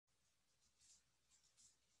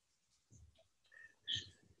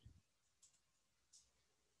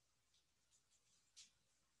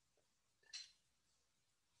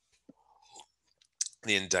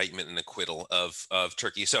the indictment and acquittal of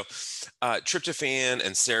turkey. So, tryptophan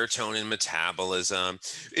and serotonin metabolism.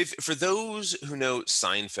 If for those who know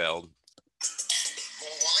Seinfeld,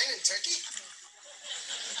 More wine and turkey?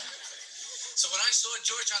 So when I saw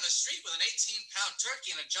George on the street with an 18-pound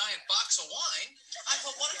turkey and a giant box of wine, I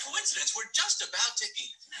thought, what a coincidence. We're just about to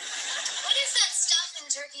eat. What is that stuff in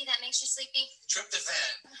turkey that makes you sleepy?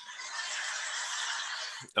 Tryptophan.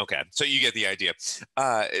 okay, so you get the idea.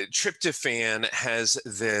 Tryptophan has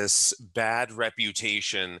this bad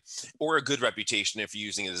reputation, or a good reputation if you're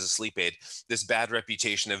using it as a sleep aid, this bad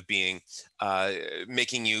reputation of being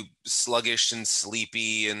making you sluggish and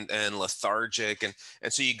sleepy and lethargic. And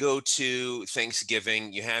so you go to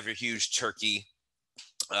Thanksgiving, you have your huge turkey,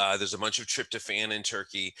 there's a bunch of tryptophan in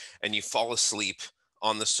turkey, and you fall asleep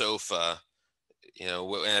on the sofa,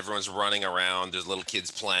 and everyone's running around, there's little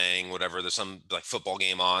kids playing, whatever, there's some like football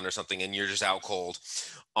game on or something, and you're just out cold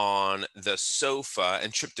on the sofa,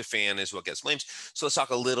 and tryptophan is what gets blamed. So let's talk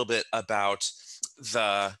a little bit about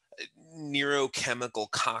the neurochemical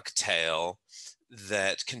cocktail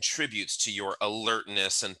that contributes to your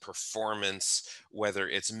alertness and performance, whether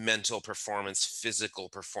it's mental performance, physical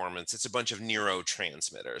performance. It's a bunch of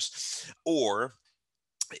neurotransmitters. Or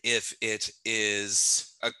if it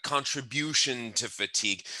is a contribution to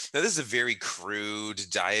fatigue. Now, this is a very crude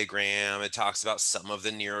diagram. It talks about some of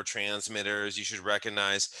the neurotransmitters. You should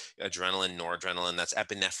recognize adrenaline, noradrenaline, that's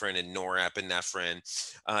epinephrine and norepinephrine,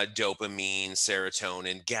 dopamine,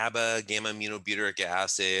 serotonin, GABA, gamma aminobutyric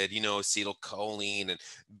acid, acetylcholine and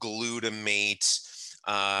glutamate.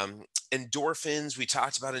 Endorphins, we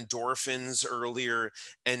talked about endorphins earlier,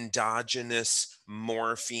 endogenous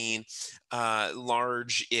morphine,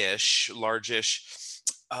 large-ish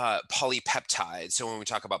polypeptide. So when we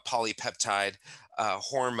talk about polypeptide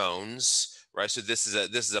hormones, right? So this is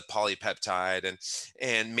a polypeptide,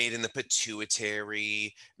 and made in the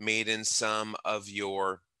pituitary, made in some of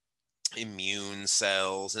your immune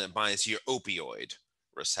cells, and it binds to your opioid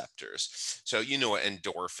receptors. So you know what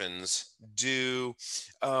endorphins do.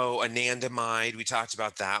 Oh, anandamide, we talked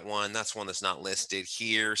about that one. That's one that's not listed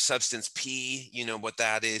here. Substance P, you know what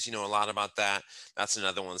that is. You know a lot about that. That's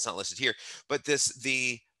another one that's not listed here. But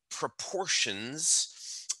the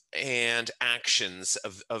proportions and actions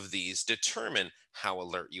of these determine how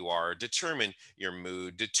alert you are, determine your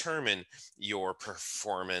mood, determine your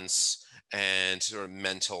performance and sort of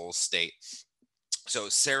mental state. So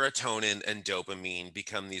serotonin and dopamine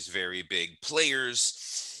become these very big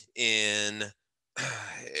players in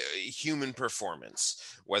human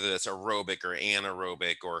performance, whether that's aerobic or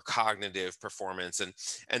anaerobic or cognitive performance,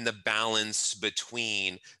 and the balance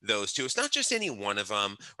between those two. It's not just any one of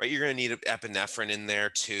them, right? You're going to need epinephrine in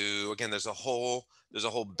there too. Again, there's a whole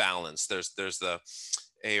balance. There's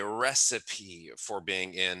a recipe for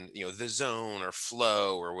being in the zone or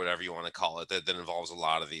flow or whatever you want to call it, that involves a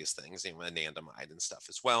lot of these things, anandamide and stuff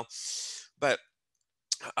as well. But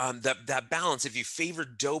that balance, if you favor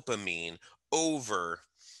dopamine over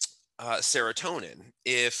serotonin,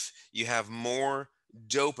 if you have more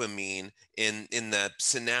dopamine in the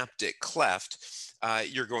synaptic cleft,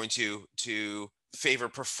 you're going to favor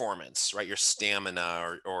performance, right? Your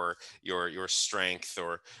stamina, or your strength,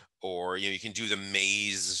 or you can do the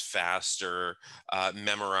maze faster,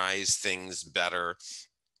 memorize things better.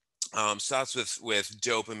 So that's with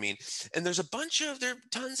dopamine, and there are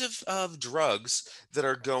tons of drugs that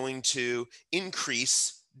are going to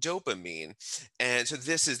increase dopamine. And so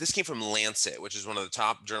this came from Lancet, which is one of the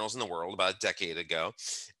top journals in the world, about a decade ago,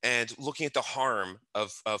 and looking at the harm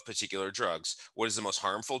of particular drugs. What is the most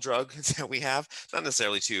harmful drug that we have? Not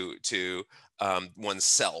necessarily to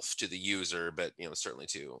oneself, to the user, but certainly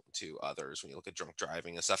to others. When you look at drunk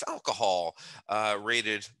driving and stuff, alcohol,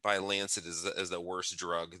 rated by Lancet as the worst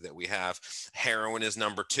drug that we have. Heroin is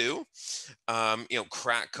number two.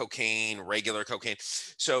 Crack cocaine, regular cocaine.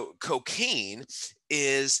 So cocaine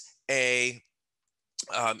is this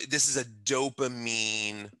is a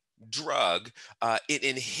dopamine drug. It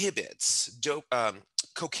inhibits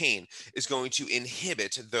cocaine is going to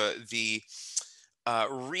inhibit the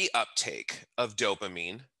reuptake of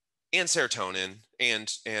dopamine and serotonin and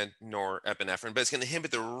norepinephrine, but it's going to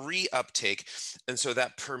inhibit the reuptake, and so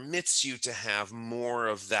that permits you to have more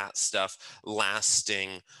of that stuff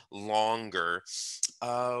lasting longer.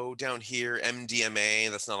 Oh, down here, MDMA,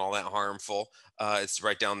 that's not all that harmful. It's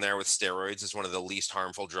right down there with steroids. It's one of the least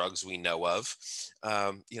harmful drugs we know of.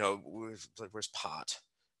 Where's pot?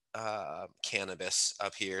 Cannabis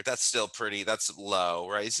up here, that's low,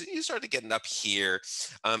 right? So you started getting up here.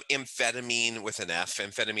 Amphetamine, with an F,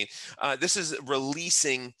 amphetamine, this is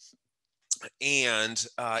releasing and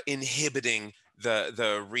inhibiting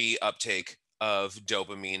the reuptake of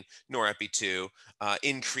dopamine, norepinephrine 2,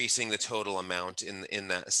 increasing the total amount in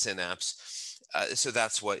that synapse. So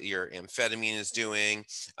that's what your amphetamine is doing.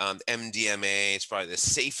 MDMA is probably the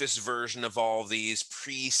safest version of all of these.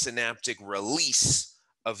 Presynaptic release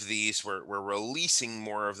of these, we're releasing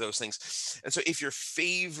more of those things. And so if you're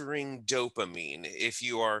favoring dopamine, if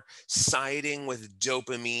you are siding with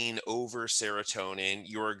dopamine over serotonin,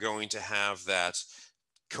 you're going to have that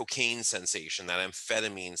cocaine sensation, that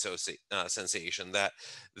amphetamine sensation, that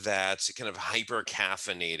kind of hyper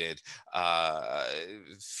caffeinated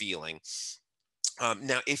feeling.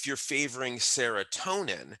 Now, if you're favoring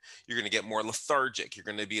serotonin, you're going to get more lethargic. You're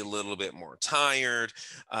going to be a little bit more tired.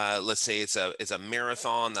 Let's say it's a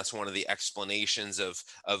marathon. That's one of the explanations of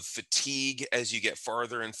fatigue as you get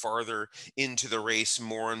farther and farther into the race,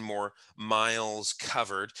 more and more miles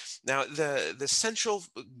covered. Now, the central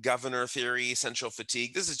governor theory, central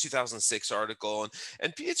fatigue. This is a 2006 article,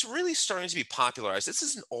 and it's really starting to be popularized. This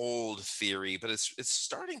is an old theory, but it's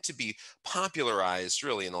starting to be popularized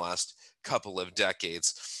really in the last couple of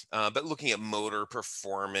decades, but looking at motor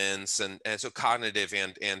performance and so cognitive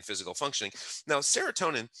and physical functioning. Now,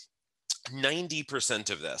 serotonin,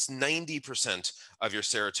 90% of this, 90% of your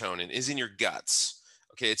serotonin is in your guts.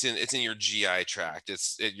 Okay, it's in your GI tract.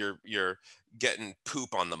 You're getting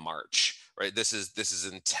poop on the march, right? This is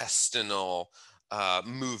intestinal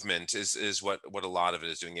movement is what a lot of it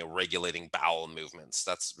is doing. Regulating bowel movements.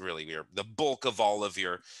 That's really the bulk of all of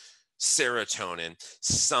your serotonin.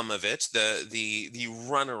 Some of it, the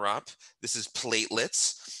runner-up, this is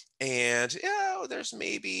platelets, and there's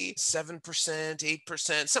maybe 7%,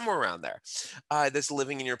 8%, somewhere around there, that's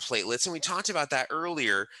living in your platelets. And we talked about that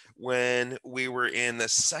earlier when we were in the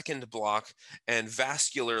second block, and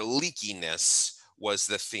vascular leakiness was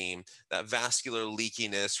the theme. That vascular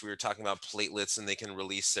leakiness, we were talking about platelets, and they can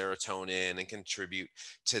release serotonin and contribute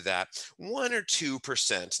to that. 1 or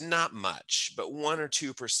 2%, not much, but 1 or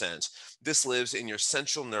 2%. This lives in your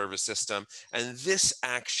central nervous system, and this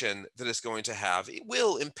action that it's going to have, it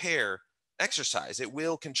will impair exercise. It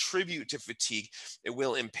will contribute to fatigue. It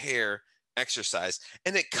will impair exercise,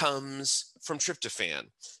 and it comes from tryptophan.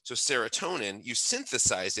 So serotonin, you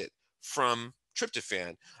synthesize it from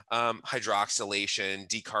tryptophan, hydroxylation,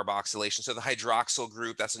 decarboxylation. So the hydroxyl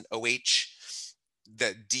group, that's an OH.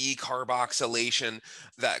 That decarboxylation,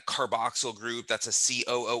 that carboxyl group, that's a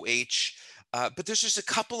COOH. But there's just a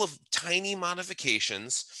couple of tiny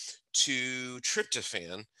modifications to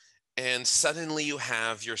tryptophan, and suddenly you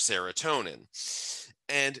have your serotonin.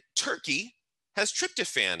 And turkey has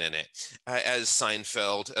tryptophan in it, as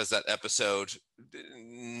Seinfeld, as that episode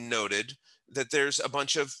noted, that there's a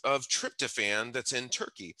bunch of tryptophan that's in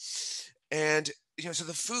turkey. And so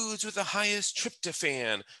the foods with the highest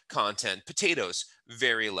tryptophan content: potatoes,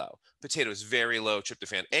 very low. Potatoes, very low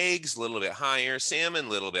tryptophan. Eggs, a little bit higher. Salmon, a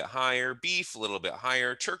little bit higher. Beef, a little bit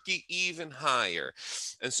higher. Turkey, even higher.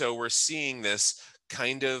 And so we're seeing this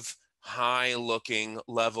kind of high-looking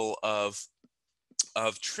level of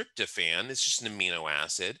tryptophan. It's just an amino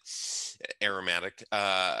acid, aromatic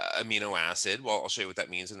amino acid. Well, I'll show you what that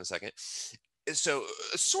means in a second. So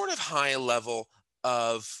a sort of high level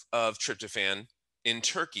of tryptophan in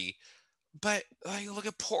turkey, but look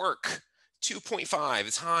at pork, 2.5,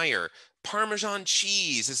 it's higher. Parmesan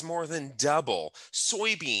cheese is more than double.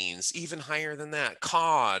 Soybeans, even higher than that.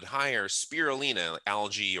 Cod, higher. Spirulina,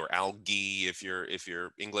 algae or algae if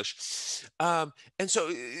you're English. And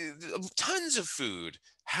so tons of food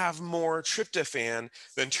have more tryptophan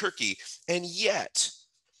than turkey. And yet,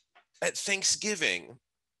 at Thanksgiving,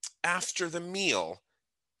 after the meal,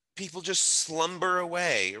 people just slumber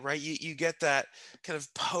away, right? You get that kind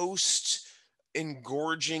of post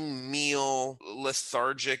engorging meal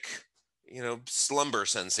lethargic, slumber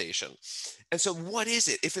sensation. And so what is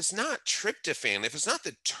it? If it's not tryptophan, if it's not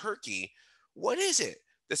the turkey, what is it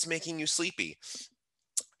that's making you sleepy?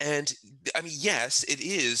 And I mean, yes, it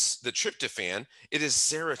is the tryptophan. It is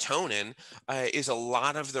serotonin, is a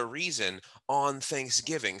lot of the reason on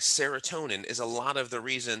Thanksgiving. Serotonin is a lot of the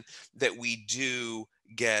reason that we do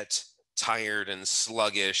get tired and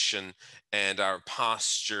sluggish, and our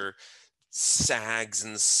posture sags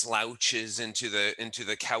and slouches into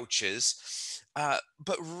the couches.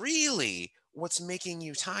 But really, what's making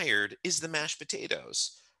you tired is the mashed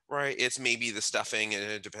potatoes, right? It's maybe the stuffing, and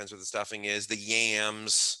it depends what the stuffing is. The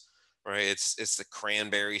yams, right? It's the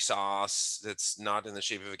cranberry sauce that's not in the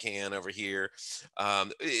shape of a can over here.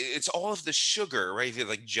 It's all of the sugar, right? If you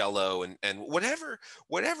like Jello and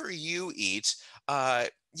whatever you eat.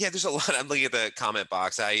 Yeah, there's a lot. I'm looking at the comment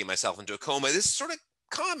box. I eat myself into a coma. This is sort of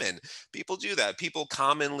common. People do that. People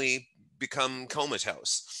commonly become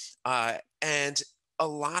comatose. And a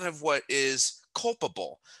lot of what is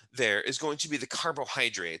culpable there is going to be the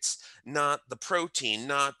carbohydrates, not the protein,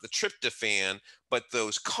 not the tryptophan, but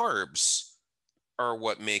those carbs are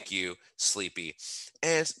what make you sleepy.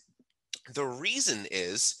 And the reason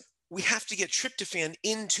is we have to get tryptophan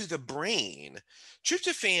into the brain.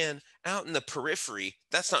 Tryptophan out in the periphery,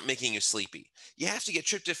 that's not making you sleepy. You have to get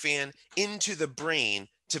tryptophan into the brain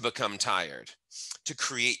to become tired, to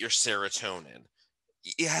create your serotonin.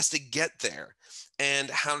 It has to get there. And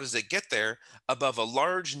how does it get there? Above a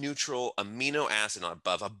large neutral amino acid, not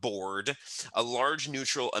above, a board, a large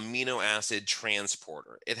neutral amino acid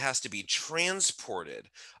transporter. It has to be transported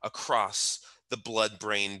across the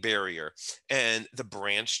blood-brain barrier. And the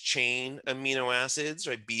branch chain amino acids,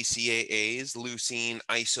 right, BCAAs, leucine,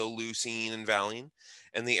 isoleucine, and valine,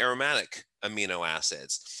 and the aromatic amino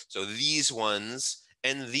acids. So these ones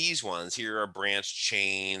and these ones here are branch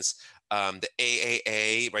chains. The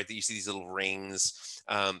AAA, right? That you see these little rings.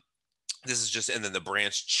 This is just, and then the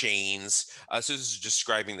branch chains. So this is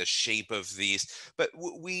describing the shape of these. But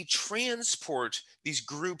we transport these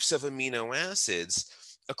groups of amino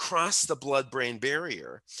acids across the blood-brain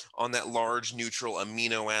barrier on that large neutral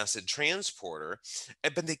amino acid transporter,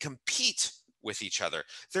 but they compete with each other.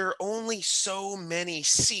 There are only so many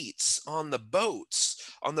seats on the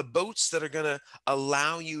boats that are going to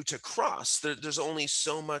allow you to cross. There's only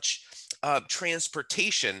so much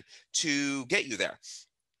transportation to get you there,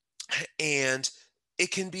 and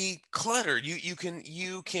it can be cluttered. You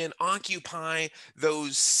can occupy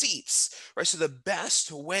those seats, right? So the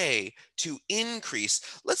best way to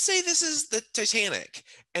increase, let's say this is the Titanic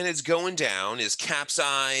and it's going down, is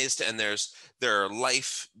capsized, and there are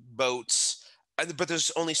lifeboats, but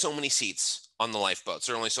there's only so many seats on the lifeboats.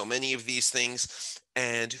 There are only so many of these things,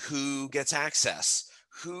 and who gets access?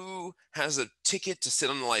 Who has a ticket to sit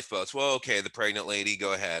on the lifeboats? Well, okay, the pregnant lady,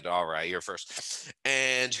 go ahead. All right, you're first.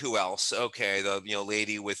 And who else? Okay, the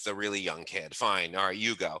lady with the really young kid. Fine. All right,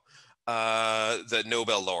 you go. The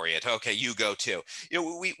Nobel laureate. Okay, you go too.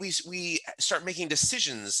 We start making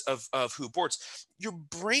decisions of who boards. Your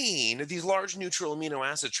brain, these large neutral amino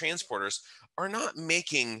acid transporters, are not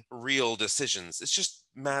making real decisions. It's just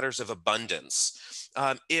matters of abundance.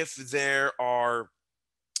 If there are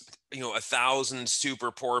 1,000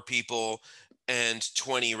 super poor people and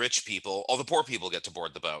 20 rich people, all the poor people get to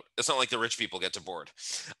board the boat. It's not like the rich people get to board.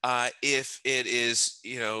 If it is,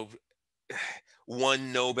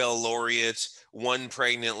 one Nobel laureate, one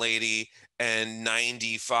pregnant lady, and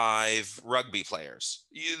 95 rugby players.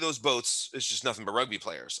 Those boats, it's just nothing but rugby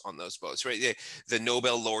players on those boats, right? The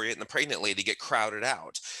Nobel laureate and the pregnant lady get crowded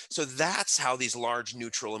out. So that's how these large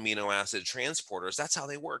neutral amino acid transporters, that's how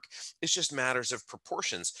they work. It's just matters of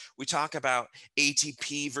proportions. We talk about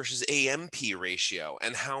ATP versus AMP ratio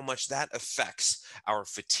and how much that affects our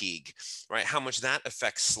fatigue, right? How much that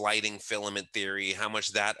affects sliding filament theory, how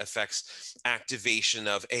much that affects activation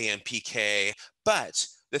of AMPK. But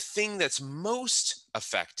the thing that's most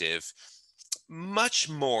effective, much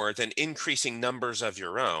more than increasing numbers of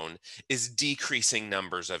your own, is decreasing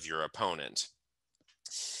numbers of your opponent.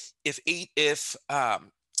 If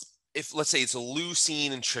let's say it's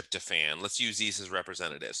leucine and tryptophan, let's use these as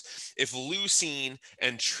representatives. If leucine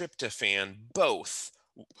and tryptophan both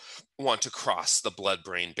want to cross the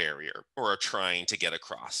blood-brain barrier, or are trying to get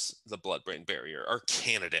across the blood-brain barrier, are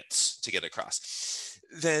candidates to get across,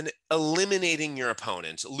 then eliminating your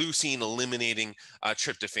opponent, leucine eliminating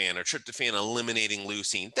tryptophan, or tryptophan eliminating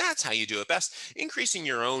leucine, that's how you do it best. Increasing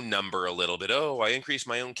your own number a little bit, I increased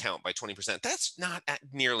my own count by 20%, that's not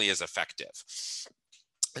nearly as effective.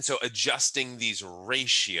 And so adjusting these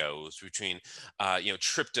ratios between,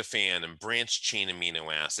 tryptophan and branch chain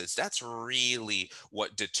amino acids, that's really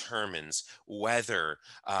what determines whether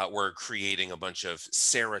we're creating a bunch of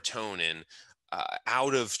serotonin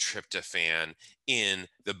out of tryptophan in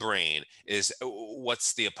the brain. Is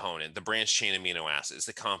what's the opponent, the branch chain amino acids,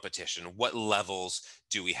 the competition, what levels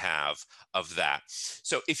do we have of that?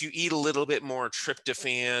 So if you eat a little bit more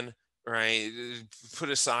tryptophan, right, put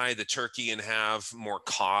aside the turkey and have more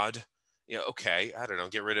cod, okay, I don't know,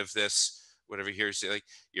 get rid of this, whatever, here's like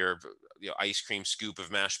your ice cream scoop of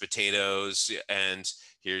mashed potatoes, and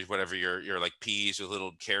here's whatever your like peas with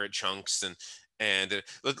little carrot chunks, and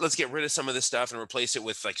let's get rid of some of this stuff and replace it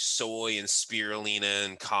with like soy and spirulina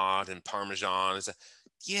and cod and parmesan.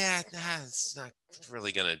 It's not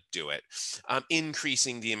really going to do it.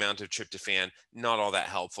 Increasing the amount of tryptophan, not all that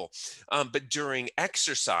helpful. But during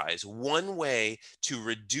exercise, one way to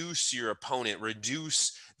reduce your opponent,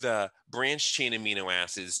 reduce the branch chain amino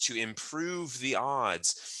acids, to improve the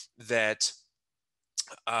odds that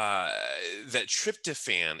uh, that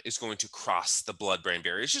tryptophan is going to cross the blood-brain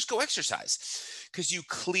barrier is just go exercise, because you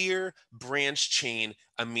clear branch chain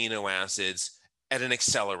amino acids at an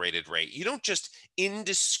accelerated rate. You don't just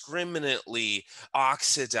indiscriminately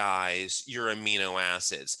oxidize your amino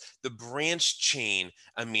acids. The branch chain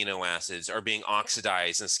amino acids are being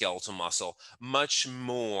oxidized in skeletal muscle much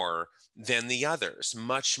more than the others,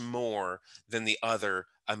 much more than the other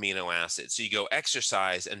amino acids. So you go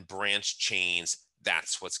exercise and branch chains,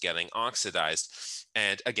 that's what's getting oxidized.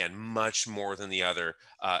 And again, much more than the other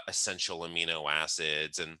essential amino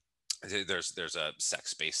acids. And there's a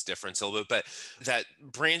sex-based difference a little bit, but that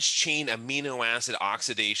branch chain amino acid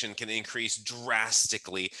oxidation can increase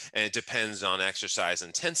drastically, and it depends on exercise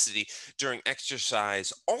intensity. During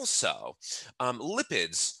exercise also,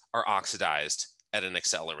 lipids are oxidized at an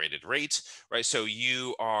accelerated rate, right? So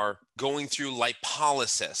you are going through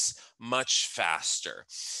lipolysis much faster,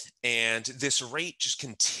 and this rate just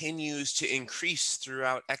continues to increase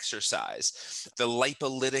throughout exercise. The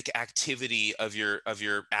lipolytic activity of your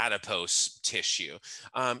adipose tissue,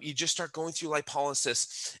 you just start going through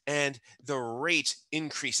lipolysis, and the rate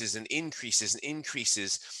increases and increases and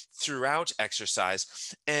increases throughout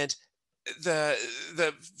exercise. And the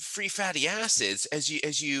the free fatty acids, as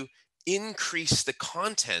you increase the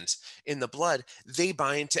content in the blood, they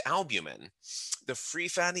bind to albumin. The free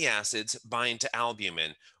fatty acids bind to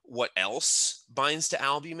albumin. What else binds to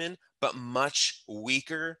albumin, but much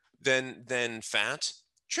weaker than fat?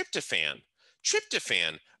 Tryptophan.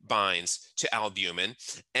 Tryptophan binds to albumin,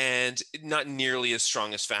 and not nearly as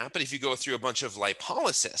strong as fat. But if you go through a bunch of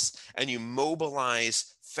lipolysis and you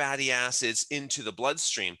mobilize fatty acids into the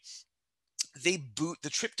bloodstream, they boot the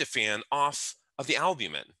tryptophan off of the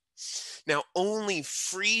albumin. Now, only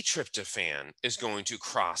free tryptophan is going to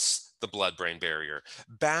cross the blood-brain barrier.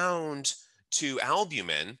 Bound to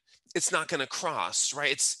albumin, it's not going to cross,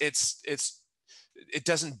 right? It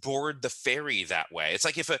doesn't board the ferry that way. It's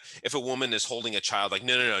like if a woman is holding a child, like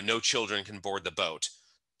no children can board the boat.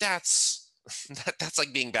 That's that's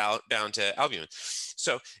like being bound to albumin.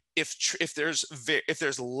 So if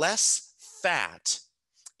there's less fat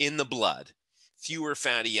in the blood, fewer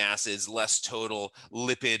fatty acids, less total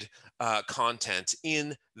lipid content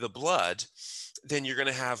in the blood, then you're going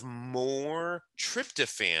to have more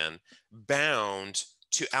tryptophan bound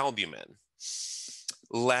to albumin,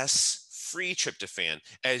 less free tryptophan.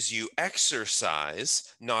 As you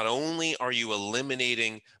exercise, not only are you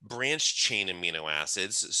eliminating branch chain amino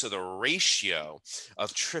acids, so the ratio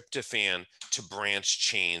of tryptophan to branch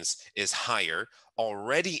chains is higher,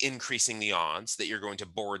 already increasing the odds that you're going to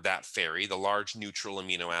board that ferry, the large neutral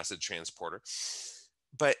amino acid transporter,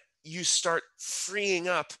 but you start freeing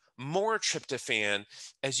up more tryptophan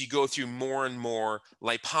as you go through more and more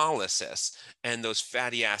lipolysis, and those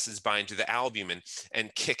fatty acids bind to the albumin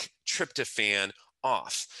and kick tryptophan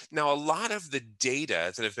off. Now, a lot of the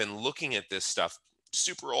data that have been looking at this stuff,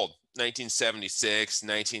 super old, 1976,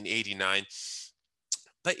 1989.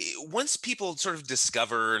 But once people sort of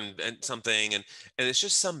discover and something, and it's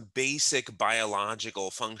just some basic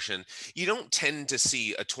biological function, you don't tend to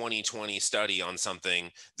see a 2020 study on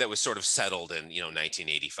something that was sort of settled in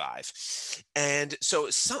 1985. And so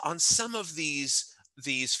on some of these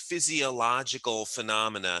physiological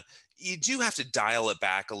phenomena, you do have to dial it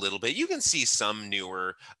back a little bit. You can see some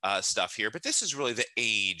newer stuff here, but this is really the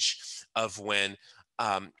age of when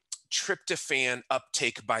um, tryptophan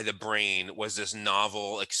uptake by the brain was this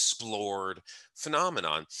novel explored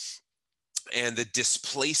phenomenon, and the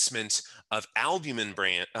displacement of albumin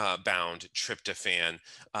bound tryptophan,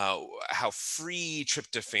 how free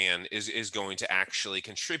tryptophan is going to actually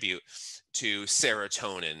contribute to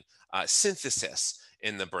serotonin synthesis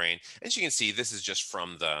in the brain. As you can see, this is just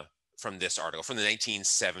from this article, from the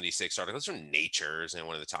 1976 article. It's from Nature's, and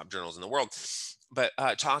one of the top journals in the world. But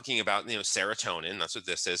talking about serotonin, that's what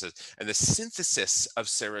this is, and the synthesis of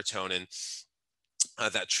serotonin.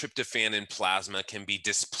 That tryptophan in plasma can be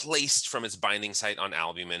displaced from its binding site on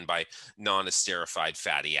albumin by non-esterified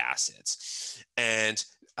fatty acids and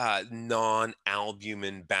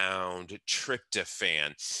non-albumin bound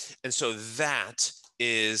tryptophan. And so that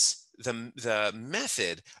is the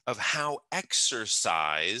method of how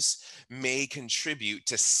exercise may contribute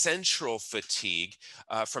to central fatigue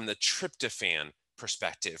from the tryptophan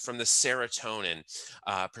perspective, from the serotonin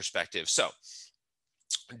perspective. So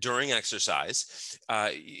during exercise,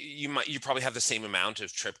 you probably have the same amount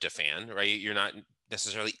of tryptophan, right? You're not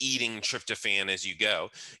necessarily eating tryptophan as you go.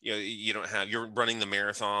 You're running the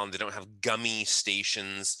marathon. They don't have gummy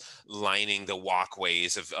stations lining the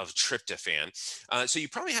walkways of tryptophan. So you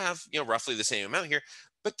probably have roughly the same amount here,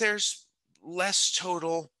 but there's less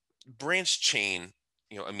total branch chain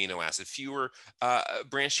amino acid, fewer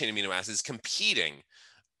branched chain amino acids competing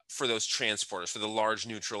for those transporters, for the large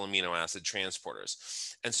neutral amino acid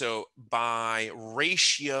transporters. And so by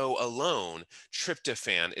ratio alone,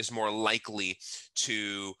 tryptophan is more likely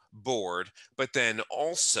to board, but then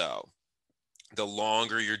also the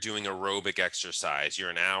longer you're doing aerobic exercise, you're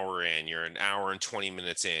an hour in, you're an hour and 20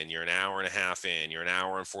 minutes in, you're an hour and a half in, you're an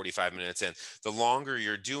hour and 45 minutes in, the longer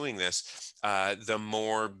you're doing this, the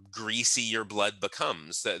more greasy your blood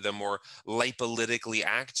becomes, the more lipolytically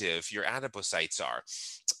active your adipocytes are.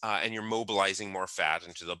 And you're mobilizing more fat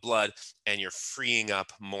into the blood, and you're freeing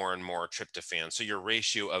up more and more tryptophan. So your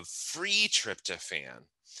ratio of free tryptophan,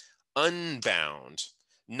 unbound,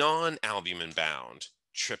 non-albumin bound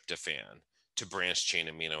tryptophan to branched chain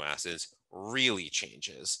amino acids really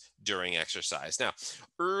changes during exercise. Now,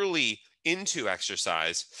 early into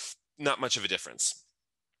exercise, not much of a difference.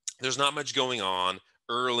 There's not much going on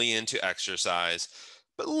early into exercise,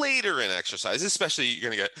 but later in exercise, especially, you're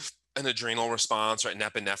going to get an adrenal response, right? An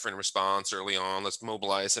epinephrine response early on. Let's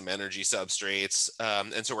mobilize some energy substrates.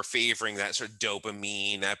 And so we're favoring that sort of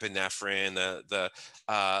dopamine, epinephrine, the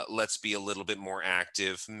let's be a little bit more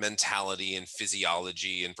active mentality and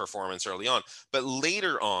physiology and performance early on. But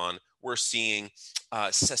later on, we're seeing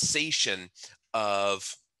cessation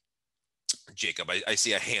of, Jacob, I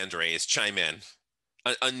see a hand raised. Chime in.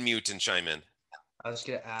 Unmute and chime in. I was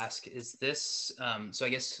going to ask, is this, so I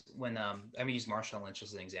guess when, I'm going to use Marshawn Lynch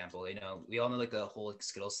as an example, we all know like the whole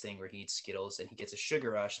Skittles thing where he eats Skittles and he gets a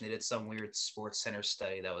sugar rush, and they did some weird Sports Center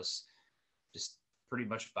study that was just pretty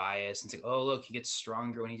much biased. And it's like, oh, look, he gets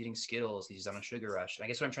stronger when he's eating Skittles. He's on a sugar rush. And I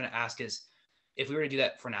guess what I'm trying to ask is, if we were to do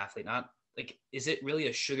that for an athlete, not like, is it really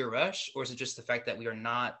a sugar rush, or is it just the fact that we are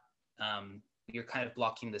not, you're kind of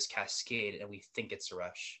blocking this cascade and we think it's a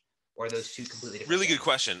rush? Or are those two completely different Really things? good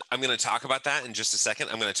question. I'm going to talk about that in just a second.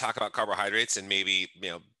 I'm going to talk about carbohydrates in maybe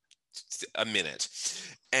a minute.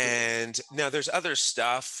 And now there's other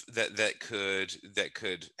stuff that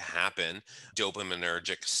could happen,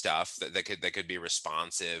 dopaminergic stuff that could be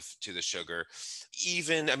responsive to the sugar.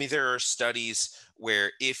 Even, I mean, there are studies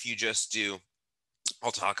where if you just do,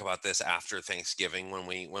 I'll talk about this after Thanksgiving when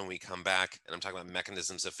we come back, and I'm talking about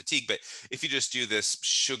mechanisms of fatigue. But if you just do this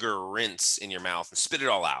sugar rinse in your mouth and spit it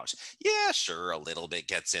all out, yeah, sure, a little bit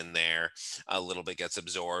gets in there, a little bit gets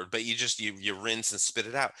absorbed, but you rinse and spit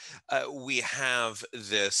it out. We have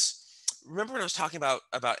this. Remember when I was talking about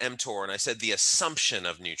mTOR and I said the assumption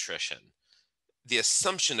of nutrition? The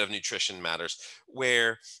assumption of nutrition matters,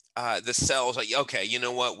 where the cells like, okay, you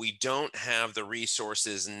know what? We don't have the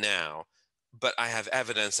resources now, but I have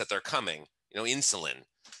evidence that they're coming. Insulin.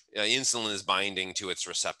 Insulin is binding to its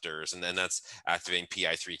receptors, and then that's activating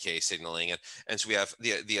PI3K signaling. And so we have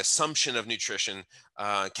the assumption of nutrition,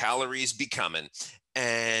 calories be coming.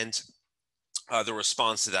 And the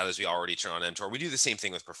response to that is we already turn on mTOR. We do the same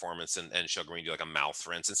thing with performance and sugar. We do like a mouth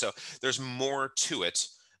rinse. And so there's more to it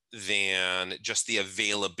than just the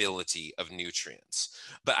availability of nutrients.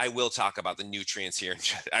 But I will talk about the nutrients here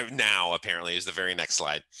now, apparently, is the very next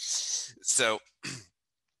slide. So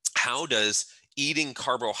how does eating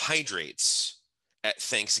carbohydrates at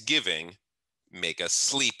Thanksgiving make us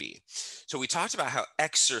sleepy? So we talked about how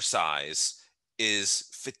exercise is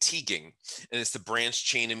fatiguing, and it's the branched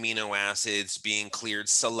chain amino acids being cleared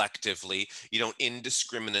selectively. You don't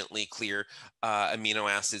indiscriminately clear amino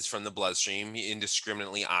acids from the bloodstream. You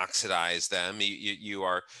indiscriminately oxidize them. You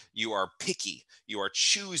are picky. You are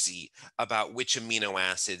choosy about which amino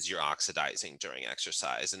acids you're oxidizing during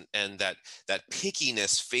exercise, and that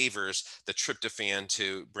pickiness favors the tryptophan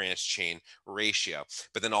to branched chain ratio.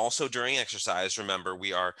 But then also during exercise, remember,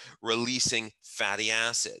 we are releasing fatty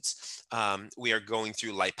acids. We are going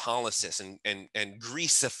through lipolysis and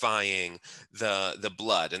greasifying the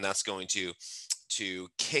blood, and that's going to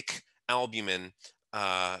kick albumin,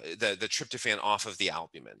 the tryptophan off of the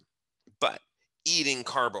albumin. But eating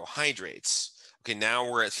carbohydrates, okay, now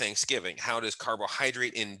we're at Thanksgiving. How does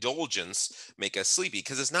carbohydrate indulgence make us sleepy?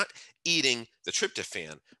 Because it's not eating the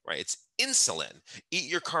tryptophan, right? It's insulin. Eat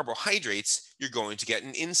your carbohydrates, you're going to get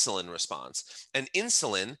an insulin response. And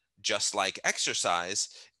insulin, just like exercise,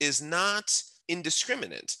 is not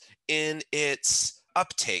indiscriminate in its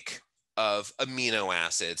uptake of amino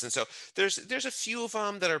acids. And so there's a few of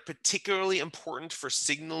them that are particularly important for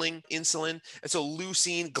signaling insulin. And so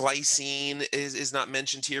leucine, glycine is not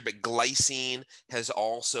mentioned here, but glycine has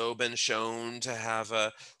also been shown to have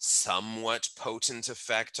a somewhat potent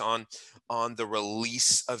effect on the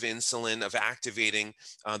release of insulin, of activating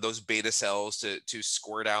those beta cells to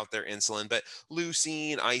squirt out their insulin. But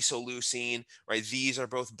leucine, isoleucine, right? These are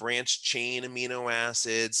both branched chain amino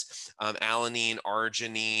acids, alanine,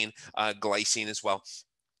 arginine, glycine as well.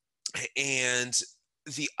 And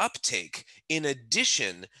the uptake, in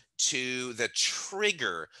addition to the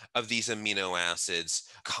trigger of these amino acids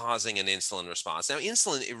causing an insulin response. Now,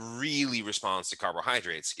 insulin, it really responds to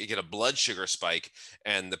carbohydrates. You get a blood sugar spike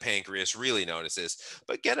and the pancreas really notices,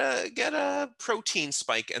 but get a protein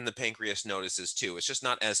spike and the pancreas notices too. It's just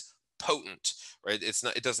not as potent, right?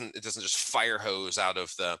 It doesn't just fire hose out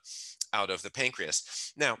of the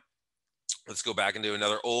pancreas. Now, let's go back into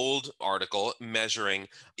another old article measuring,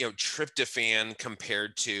 tryptophan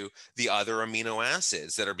compared to the other amino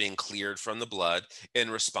acids that are being cleared from the blood in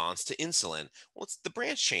response to insulin. Well, it's the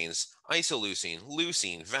branch chains, isoleucine,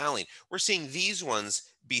 leucine, valine. We're seeing these ones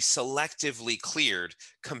be selectively cleared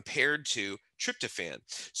compared to tryptophan.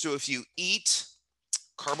 So if you eat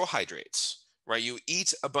carbohydrates, right? You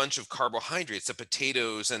eat a bunch of carbohydrates, the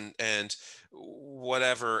potatoes and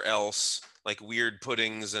whatever else, like weird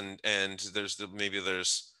puddings and there's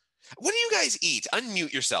what do you guys eat?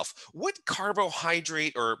 Unmute yourself. What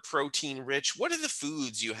carbohydrate or protein rich, what are the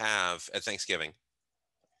foods you have at Thanksgiving?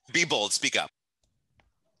 Be bold, speak up.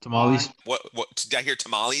 Tamales. What did I hear?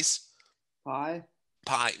 Tamales? Pie.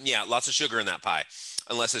 Pie. Yeah, lots of sugar in that pie.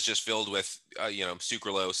 Unless it's just filled with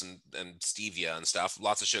sucralose and stevia and stuff.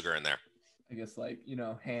 Lots of sugar in there. I guess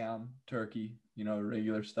ham, turkey,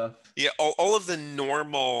 regular stuff. Yeah, all of the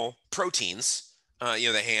normal proteins,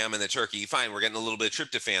 the ham and the turkey, fine, we're getting a little bit of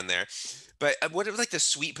tryptophan there. But what are like the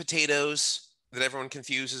sweet potatoes that everyone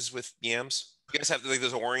confuses with yams? You guys have like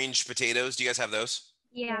those orange potatoes? Do you guys have those?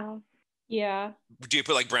 Yeah. Yeah. Do you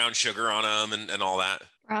put like brown sugar on them and all that?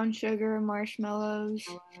 Brown sugar, marshmallows.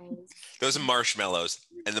 Those marshmallows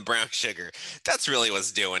and the brown sugar. That's really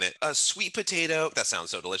what's doing it. A sweet potato, that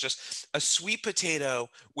sounds so delicious. A sweet potato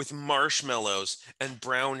with marshmallows and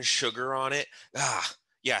brown sugar on it.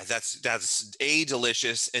 Yeah, that's A,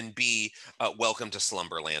 delicious, and B, welcome to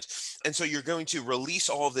Slumberland. And so you're going to release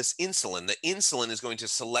all of this insulin. The insulin is going to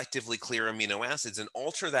selectively clear amino acids and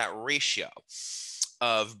alter that ratio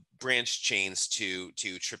of branch chains to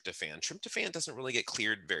tryptophan. Tryptophan doesn't really get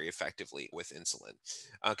cleared very effectively with insulin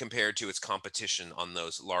compared to its competition on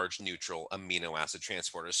those large neutral amino acid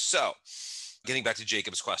transporters. So getting back to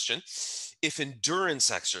Jacob's question, if endurance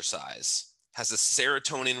exercise has a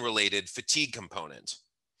serotonin-related fatigue component,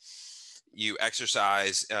 you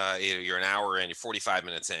exercise, you're an hour in, you're 45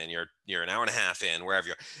 minutes in, you're an hour and a half in, wherever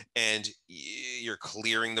you're, and you're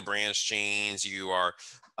clearing the branch chains, you are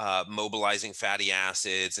mobilizing fatty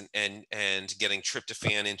acids and getting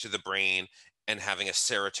tryptophan into the brain and having a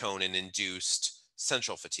serotonin-induced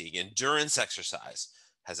central fatigue. Endurance exercise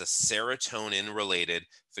has a serotonin-related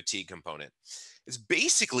fatigue component. It's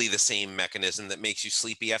basically the same mechanism that makes you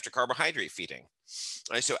sleepy after carbohydrate feeding.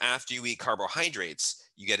 Right? So after you eat carbohydrates,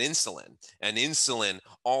 you get insulin, and insulin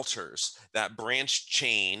alters that branch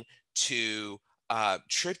chain to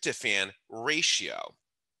tryptophan ratio.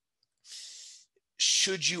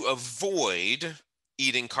 Should you avoid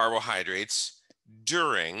eating carbohydrates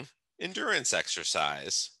during endurance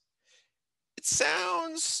exercise? It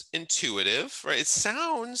sounds intuitive, right? It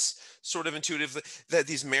sounds sort of intuitive that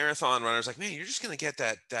these marathon runners, like, man, you're just going to get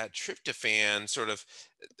that tryptophan sort of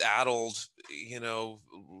addled,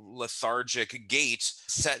 lethargic gait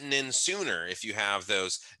setting in sooner if you have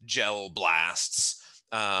those gel blasts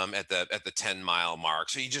at the 10-mile mark.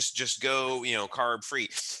 So you just go, carb free.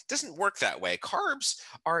 It doesn't work that way. Carbs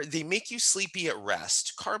they make you sleepy at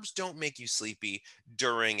rest. Carbs don't make you sleepy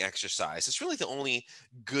during exercise. It's really the only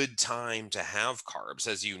good time to have carbs.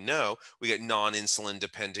 As you know, we get non-insulin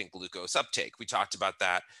dependent glucose uptake. We talked about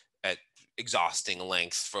that at exhausting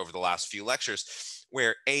length for over the last few lectures,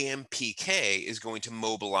 where AMPK is going to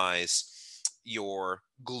mobilize your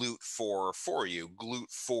GLUT4 for you.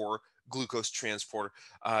 GLUT4 glucose transporter.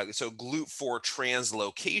 So GLUT4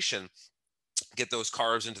 translocation, get those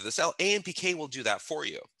carbs into the cell. AMPK will do that for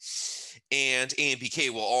you. And AMPK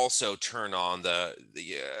will also turn on the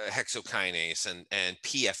hexokinase and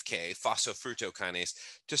PFK, phosphofructokinase,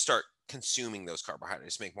 to start consuming those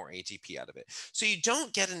carbohydrates, make more ATP out of it. So you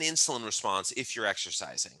don't get an insulin response if you're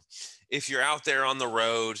exercising. If you're out there on the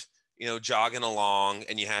road, jogging along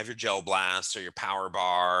and you have your gel blast or your power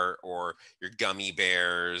bar or your gummy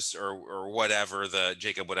bears or whatever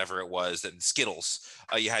whatever it was, that Skittles,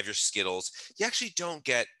 you have your Skittles, you actually don't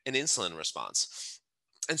get an insulin response.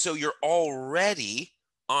 And so you're already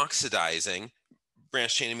oxidizing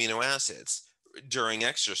branch chain amino acids during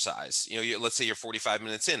exercise. Let's say you're 45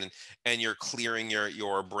 minutes in and you're clearing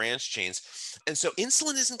your branch chains. And so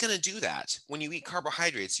insulin isn't going to do that. When you eat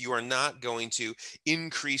carbohydrates, you are not going to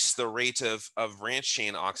increase the rate of branch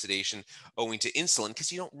chain oxidation owing to insulin because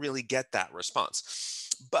you don't really get that response.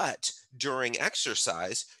 But during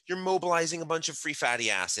exercise, you're mobilizing a bunch of free fatty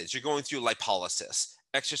acids. You're going through lipolysis.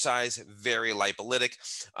 Exercise, very lipolytic.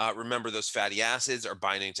 Remember, those fatty acids are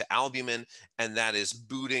binding to albumin, and that is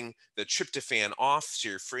booting the tryptophan off, so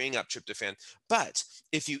you're freeing up tryptophan. But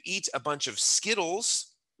if you eat a bunch of Skittles,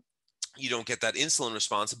 you don't get that insulin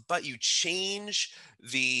response, but you change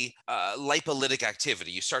the lipolytic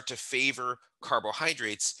activity. You start to favor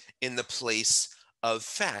carbohydrates in the place of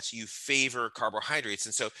fat. You favor carbohydrates.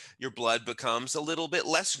 And so your blood becomes a little bit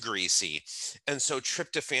less greasy. And so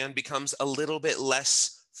tryptophan becomes a little bit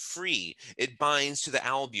less free. It binds to the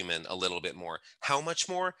albumin a little bit more. How much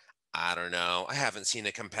more? I don't know. I haven't seen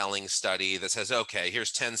a compelling study that says, okay,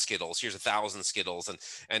 here's 10 Skittles, here's 1,000 Skittles,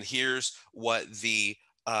 and here's what the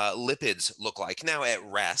lipids look like. Now at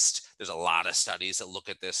rest, there's a lot of studies that look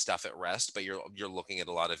at this stuff at rest, but you're looking at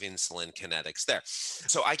a lot of insulin kinetics there.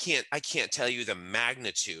 So I can't tell you the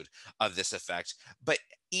magnitude of this effect, but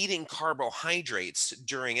eating carbohydrates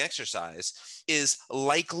during exercise is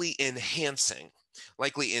likely enhancing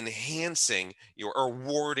your, or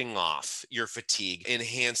warding off your fatigue,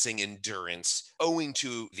 enhancing endurance, owing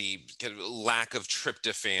to the kind of lack of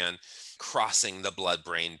tryptophan crossing the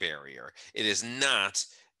blood-brain barrier. It is not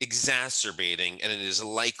exacerbating, and it is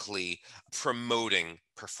likely promoting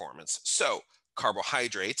performance. So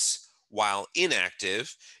carbohydrates, while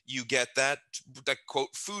inactive, you get that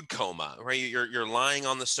quote food coma, right? You're lying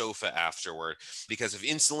on the sofa afterward because of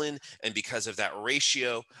insulin and because of that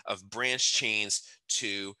ratio of branch chains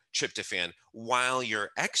to tryptophan. While you're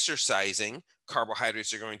exercising,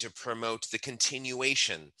 carbohydrates are going to promote the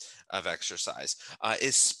continuation of exercise,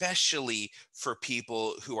 especially for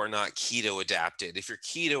people who are not keto adapted. If you're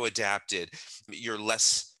keto adapted, you're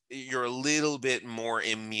a little bit more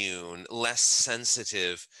immune, less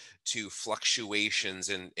sensitive to fluctuations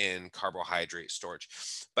in carbohydrate storage.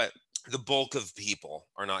 But the bulk of people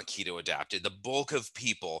are not keto adapted. The bulk of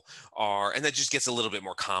people are, and that just gets a little bit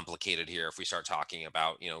more complicated here if we start talking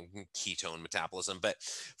about, ketone metabolism. But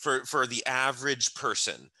for the average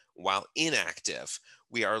person, while inactive,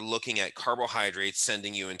 we are looking at carbohydrates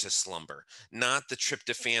sending you into slumber, not the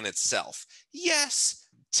tryptophan itself. Yes,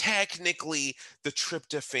 technically the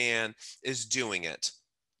tryptophan is doing it,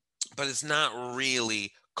 but it's not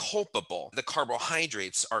really culpable. The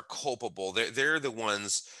carbohydrates are culpable. They're the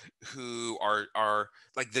ones who are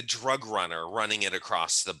like the drug runner running it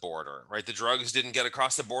across the border, right? The drugs didn't get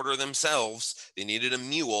across the border themselves. They needed a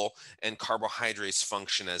mule, and carbohydrates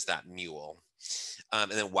function as that mule.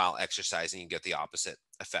 And then while exercising, you get the opposite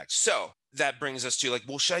effect. So that brings us to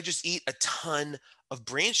well, should I just eat a ton of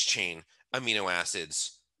branch chain amino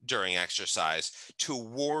acids during exercise to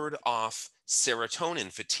ward off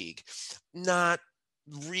serotonin fatigue? Not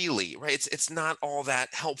really, right? It's not all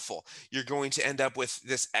that helpful. You're going to end up with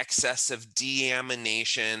this excess of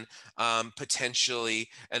deamination, potentially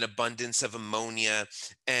an abundance of ammonia.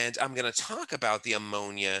 And I'm going to talk about the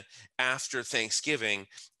ammonia after Thanksgiving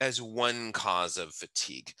as one cause of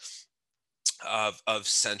fatigue, of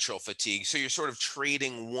central fatigue. So you're sort of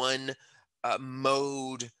trading one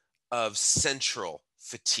mode of central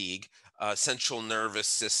fatigue, central nervous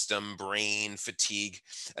system, brain fatigue,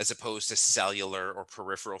 as opposed to cellular or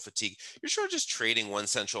peripheral fatigue. You're sort of just trading one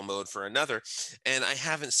central mode for another. And I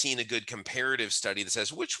haven't seen a good comparative study that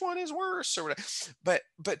says which one is worse or whatever.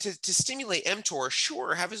 But to stimulate mTOR,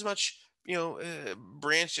 sure, have as much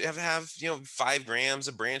branch, have 5 grams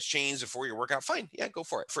of branch chains before your workout, fine, yeah, go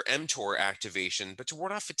for it for mTOR activation. But to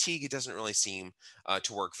ward off fatigue, it doesn't really seem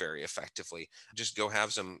to work very effectively. Just go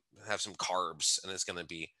have some carbs, and it's going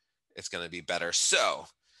to be better. So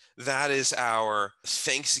that is our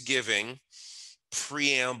Thanksgiving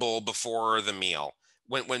preamble before the meal.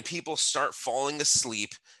 When people start falling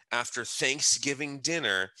asleep after Thanksgiving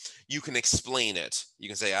dinner, you can explain it. You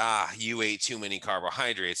can say, you ate too many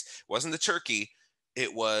carbohydrates. It wasn't the turkey.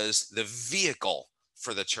 It was the vehicle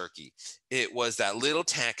for the turkey. It was that little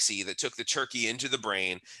taxi that took the turkey into the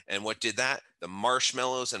brain. And what did that? The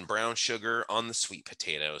marshmallows and brown sugar on the sweet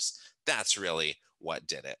potatoes. That's really what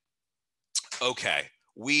did it. Okay,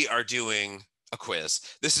 we are doing a quiz.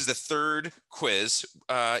 This is the third quiz.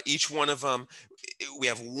 Each one of them, we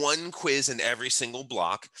have one quiz in every single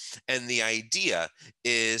block. And the idea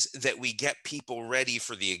is that we get people ready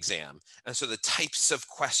for the exam. And so the types of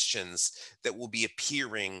questions that will be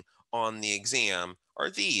appearing on the exam are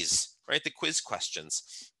these, right? The quiz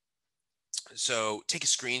questions. So take a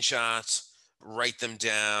screenshot, write them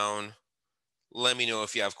down. Let me know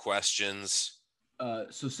if you have questions.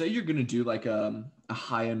 So say you're going to do like a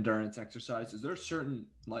high endurance exercise. Is there a certain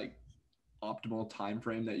optimal time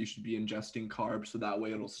frame that you should be ingesting carbs so that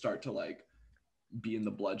way it'll start to be in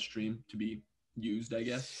the bloodstream to be used, I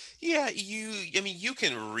guess. Yeah, I mean, you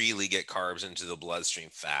can really get carbs into the bloodstream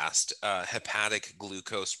fast. Hepatic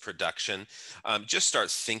glucose production. Just start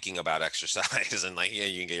thinking about exercise and like, yeah,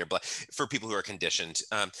 you can get your blood for people who are conditioned.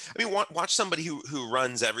 I mean, watch somebody who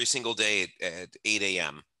runs every single day at 8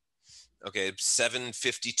 a.m. Okay,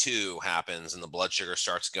 7:52 happens and the blood sugar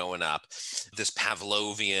starts going up. This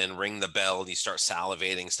Pavlovian ring the bell and you start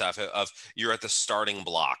salivating stuff of you're at the starting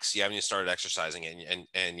blocks. You haven't even started exercising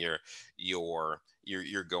and you're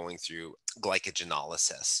going through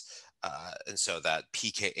glycogenolysis. And so that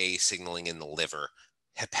PKA signaling in the liver,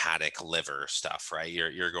 hepatic liver stuff, right?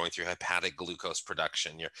 You're going through hepatic glucose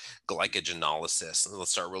production, your glycogenolysis, and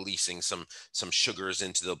let's start releasing some sugars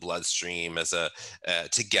into the bloodstream as a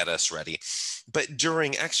to get us ready. But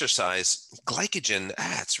during exercise, glycogen,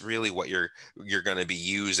 that's really what you're going to be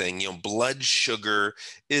using. You know, blood sugar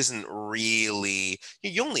isn't really,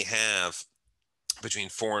 you only have between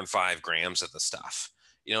 4 and 5 grams of the stuff.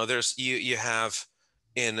 You know, there's you have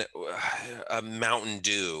in a Mountain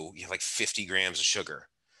Dew, you have like 50 grams of sugar.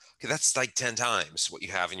 Okay, that's like 10 times what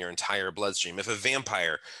you have in your entire bloodstream. If a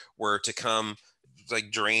vampire were to come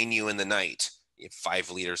like drain you in the night, you have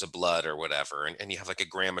 5 liters of blood or whatever, and you have like a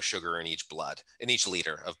gram of sugar in each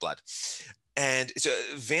liter of blood. And so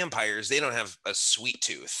vampires, they don't have a sweet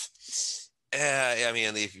tooth. I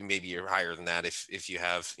mean, maybe you're higher than that if you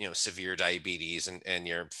have, you know, severe diabetes and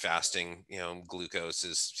your fasting, you know, glucose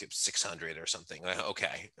is 600 or something.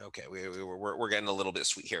 Okay, we're getting a little bit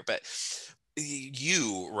sweet here, but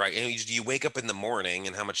right, and you wake up in the morning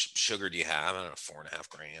and how much sugar do you have? I don't know, 4.5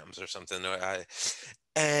 grams or something.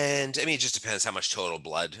 And I mean, it just depends how much total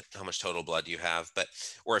blood you have, but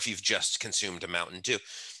or if you've just consumed a Mountain Dew.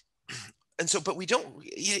 And so, but we don't,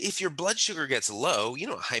 if your blood sugar gets low, you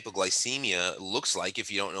know what hypoglycemia looks like if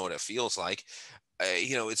you don't know what it feels like.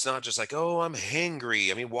 You know, it's not just like, oh, I'm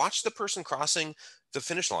hangry. I mean, watch the person crossing the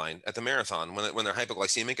finish line at the marathon when they're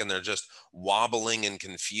hypoglycemic and they're just wobbling and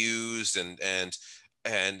confused and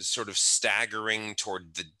sort of staggering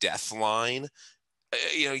toward the death line.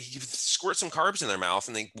 You know, you squirt some carbs in their mouth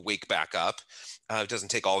and they wake back up. It doesn't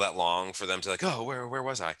take all that long for them to like, oh, where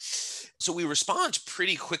was I? So we respond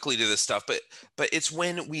pretty quickly to this stuff, but it's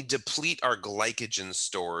when we deplete our glycogen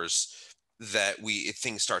stores that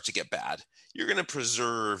things start to get bad. You're going to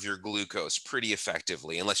preserve your glucose pretty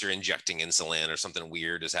effectively, unless you're injecting insulin or something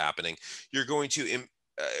weird is happening. You're going to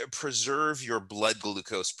preserve your blood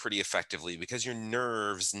glucose pretty effectively because your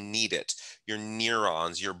nerves need it. Your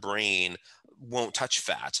neurons, your brain won't touch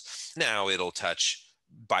fat. Now it'll touch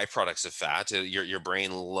byproducts of fat. Your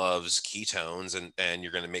brain loves ketones and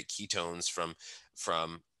you're going to make ketones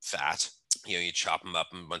from fat. You know, you chop them up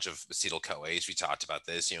in a bunch of acetyl-CoAs. We talked about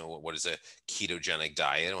this. You know, what is a ketogenic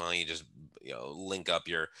diet? Well, you just, you know, link up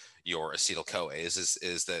your acetyl-CoAs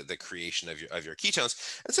is the creation of your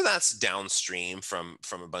ketones. And so that's downstream from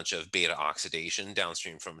a bunch of beta oxidation,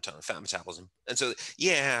 downstream from a ton of fat metabolism. And so,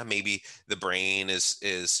 yeah, maybe the brain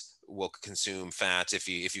will consume fat if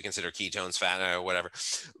you consider ketones fat or whatever,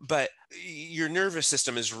 but your nervous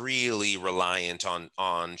system is really reliant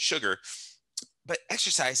on sugar. But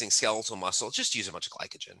exercising skeletal muscle, just use a bunch of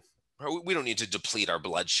glycogen. We don't need to deplete our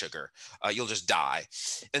blood sugar. You'll just die.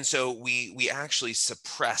 And so we actually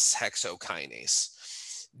suppress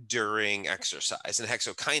hexokinase during exercise. And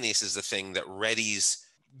hexokinase is the thing that readies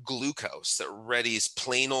glucose, that readies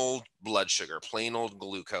plain old blood sugar, plain old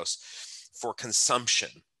glucose for consumption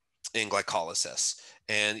in glycolysis.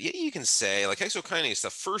 And you can say like hexokinase, the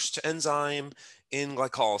first enzyme in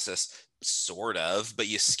glycolysis, sort of, but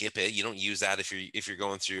you skip it. You don't use that if you're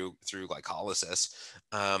going through glycolysis.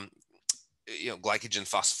 You know, glycogen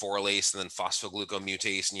phosphorylase and then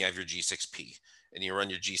phosphoglucomutase, and you have your G6P, and you run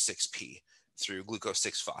your G6P through glucose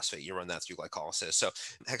 6-phosphate. You run that through glycolysis. So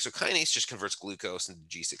hexokinase just converts glucose into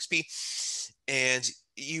G6P, and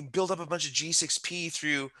you build up a bunch of G6P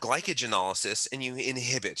through glycogenolysis, and you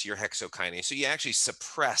inhibit your hexokinase. So you actually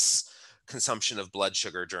suppress consumption of blood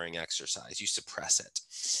sugar during exercise. You suppress it.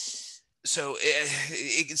 So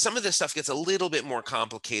some of this stuff gets a little bit more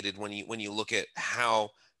complicated when you look at how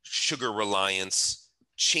sugar reliance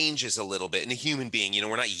changes a little bit in a human being. You know,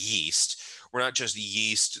 we're not yeast. We're not just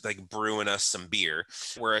yeast like brewing us some beer.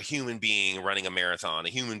 We're a human being running a marathon, a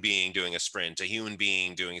human being doing a sprint, a human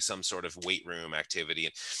being doing some sort of weight room activity.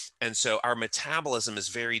 And so our metabolism is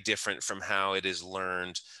very different from how it is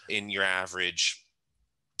learned in your average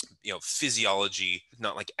physiology,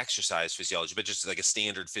 not like exercise physiology, but just like a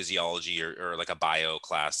standard physiology or like a bio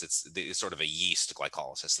class. It's sort of a yeast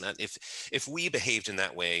glycolysis. And that if we behaved in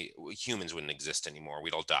that way, humans wouldn't exist anymore.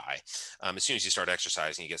 We'd all die. As soon as you start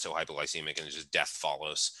exercising, you get so hypoglycemic and just death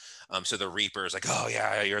follows. So the reaper is like, oh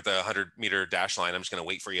yeah, you're at the 100-meter dash line. I'm just going to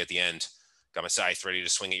wait for you at the end. Got my scythe ready to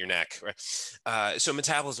swing at your neck. Right? So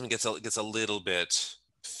metabolism gets a little bit,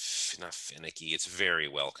 not finicky. It's very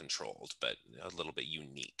well controlled, but a little bit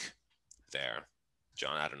unique there.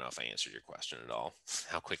 John, I don't know if I answered your question at all.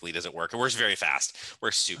 How quickly does it work? It works very fast.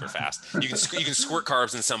 Works super fast. You can squirt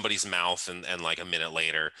carbs in somebody's mouth, and like a minute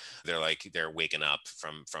later, they're waking up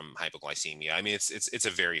from hypoglycemia. I mean, it's a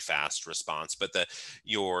very fast response, but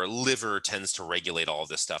your liver tends to regulate all of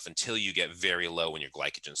this stuff until you get very low in your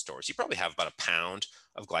glycogen stores. You probably have about a pound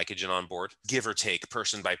of glycogen on board, give or take,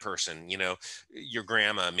 person by person. Your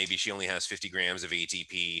grandma, maybe she only has 50 grams of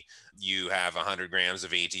ATP. You have 100 grams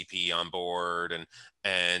of ATP on board,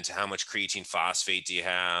 and how much creatine phosphate do you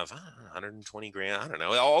have? 120 grams. I don't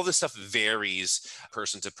know. All this stuff varies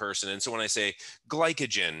person to person. And so when I say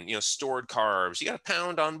glycogen, stored carbs, you got a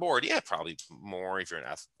pound on board. Yeah, probably more if you're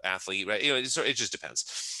an athlete, right? It just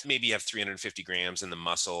depends. Maybe you have 350 grams in the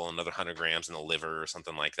muscle, another 100 grams in the liver or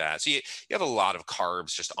something like that. So you have a lot of carbs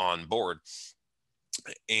just on board.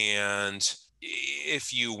 And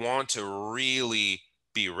if you want to really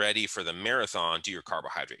be ready for the marathon, do your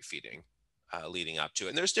carbohydrate feeding leading up to it.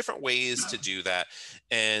 And there's different ways to do that.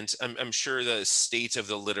 And I'm sure the state of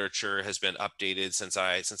the literature has been updated since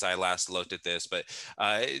I last looked at this. But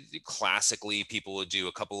classically, people would do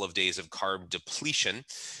a couple of days of carb depletion,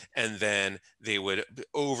 and then they would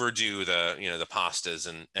overdo the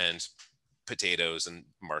pastas and potatoes and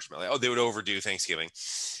marshmallow. Oh, they would overdo Thanksgiving,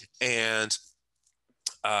 and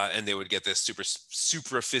they would get this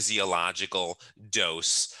super physiological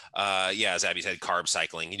dose. As Abby said, carb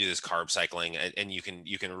cycling. You do this carb cycling, and you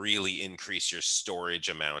can really increase your storage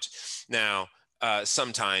amount. Now,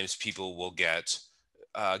 sometimes people will get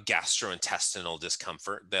gastrointestinal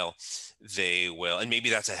discomfort. They will, and maybe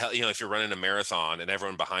that's if you're running a marathon and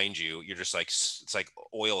everyone behind you, you're just like, it's like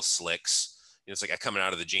oil slicks. It's like coming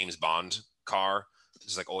out of the James Bond car.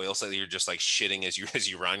 Just like oil, so you're just like shitting as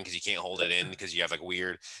you run because you can't hold it in because you have like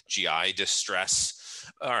weird GI distress.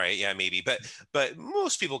 All right, yeah, maybe, but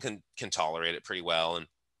most people can tolerate it pretty well,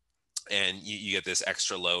 and you get this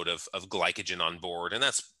extra load of glycogen on board, and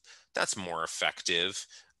that's more effective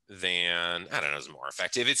than, I don't know, it's more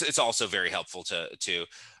effective. It's also very helpful to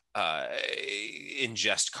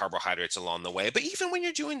ingest carbohydrates along the way. But even when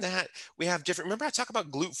you're doing that, we have different, remember I talk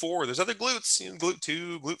about GLUT4, there's other glutes,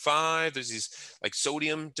 GLUT2, GLUT5, there's these like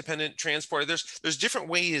sodium dependent transporter. There's different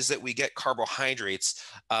ways that we get carbohydrates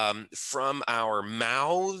from our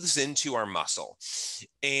mouths into our muscle.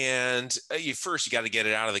 And first you got to get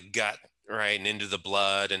it out of the gut, right, and into the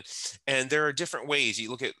blood. And there are different ways.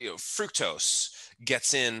 You look at fructose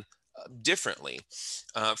gets in differently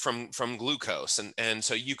from glucose, and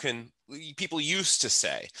so people used to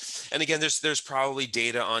say, and again, there's probably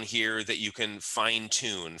data on here that you can fine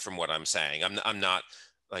tune from what I'm saying. I'm not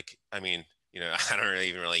like, I mean, I don't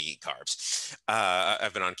even really eat carbs.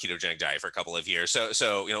 I've been on ketogenic diet for a couple of years, so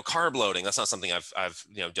carb loading, that's not something I've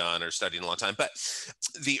done or studied in a long time. But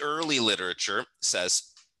the early literature says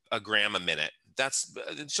a gram a minute. That's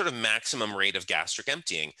sort of maximum rate of gastric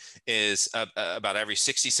emptying is about every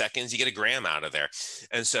 60 seconds, you get a gram out of there.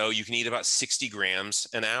 And so you can eat about 60 grams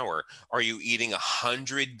an hour. Are you eating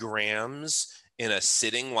 100 grams in a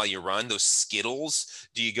sitting while you run? Those Skittles,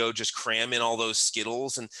 do you go just cram in all those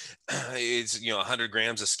Skittles? And it's, 100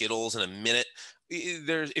 grams of Skittles in a minute.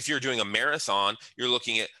 If you're doing a marathon, you're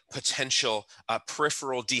looking at potential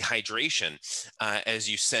peripheral dehydration as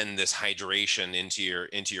you send this hydration into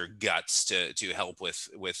your guts to help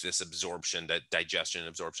with this absorption, that digestion and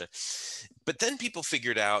absorption. But then people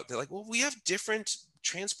figured out, they're like, well, we have different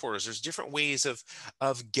transporters. There's different ways of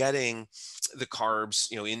getting the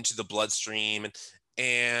carbs, into the bloodstream.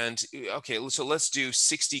 And okay, so let's do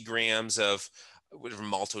 60 grams of whatever,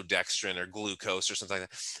 maltodextrin or glucose or something like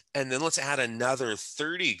that. And then let's add another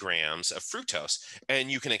 30 grams of fructose,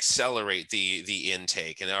 and you can accelerate the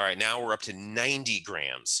intake. And all right, now we're up to 90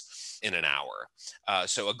 grams in an hour.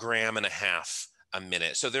 So a gram and a half a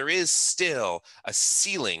minute. So there is still a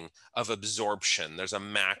ceiling of absorption. There's a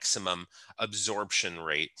maximum absorption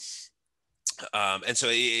rate. And so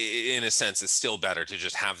in a sense, it's still better to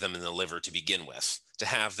just have them in the liver to begin with, to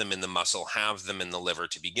have them in the muscle, have them in the liver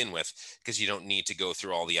to begin with, because you don't need to go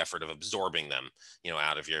through all the effort of absorbing them,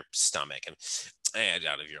 out of your stomach and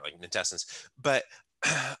out of your intestines. But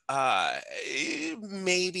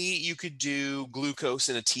Maybe you could do glucose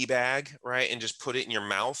in a tea bag, right? And just put it in your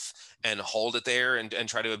mouth and hold it there and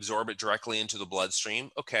try to absorb it directly into the bloodstream.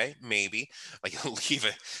 Okay, maybe. Like leave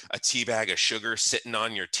a tea bag of sugar sitting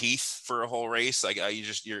on your teeth for a whole race. Like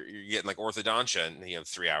you're getting like orthodontia and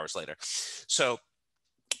 3 hours later. So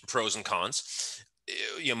pros and cons.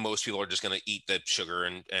 Most people are just going to eat the sugar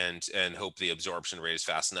and hope the absorption rate is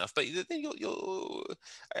fast enough. But then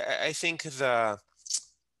I think the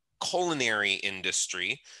culinary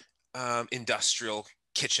industry, industrial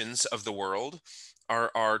kitchens of the world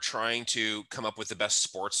are trying to come up with the best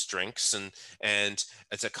sports drinks, and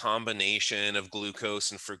it's a combination of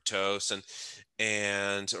glucose and fructose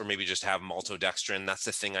and or maybe just have maltodextrin. That's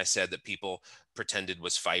the thing I said that people pretended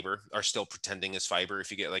was fiber, are still pretending is fiber. If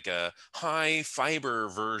you get like a high fiber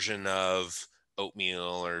version of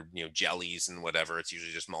oatmeal or jellies and whatever, it's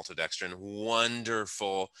usually just maltodextrin.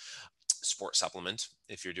 Wonderful sport supplement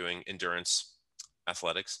if you're doing endurance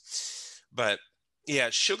athletics. But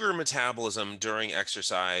yeah, sugar metabolism during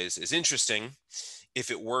exercise is interesting. If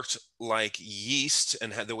it worked like yeast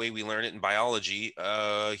and had the way we learn it in biology,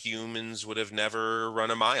 humans would have never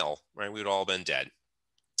run a mile, right? We'd all been dead,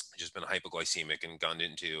 just been hypoglycemic and gone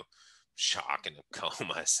into shock and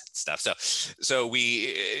comas and stuff. So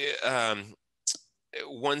we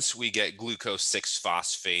once we get glucose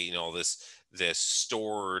 6-phosphate, this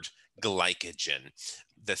stored glycogen,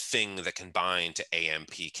 the thing that can bind to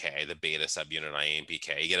AMPK, the beta subunit on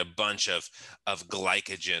AMPK, you get a bunch of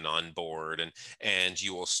glycogen on board, and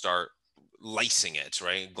you will start lysing it,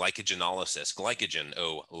 right? Glycogenolysis,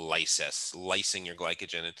 lysis, lysing your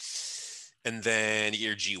glycogen. And then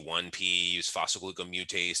your G1P, use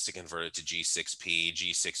phosphoglucomutase to convert it to G6P.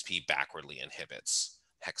 G6P backwardly inhibits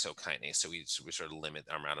hexokinase, so we sort of limit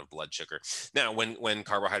our amount of blood sugar. Now, when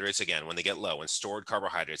carbohydrates, again, when they get low, when stored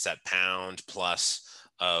carbohydrates, that pound plus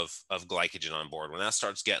of glycogen on board, when that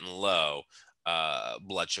starts getting low,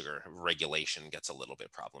 blood sugar regulation gets a little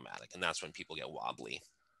bit problematic, and that's when people get wobbly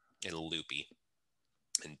and loopy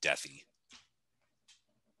and deathy.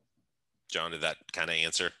 John, did that kind of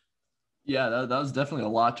answer? Yeah, that was definitely a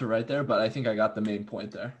lot to write there, but I think I got the main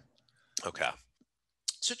point there. Okay.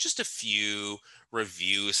 So just a few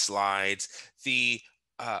review slides. The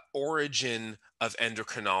origin of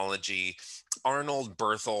endocrinology, Arnold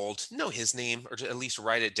Berthold, know his name, or at least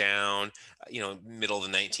write it down, middle of the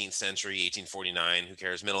 19th century, 1849, who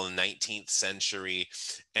cares, middle of the 19th century,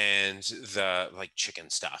 and the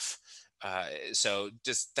chicken stuff. So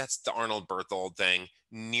just that's the Arnold Berthold thing.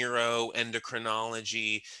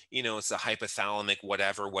 Neuroendocrinology, it's the hypothalamic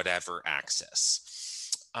whatever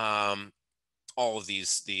axis. All of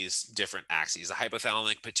these different axes, the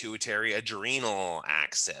hypothalamic pituitary adrenal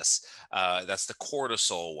axis, that's the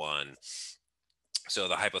cortisol one. So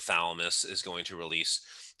the hypothalamus is going to release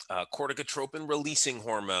corticotropin releasing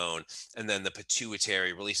hormone, and then the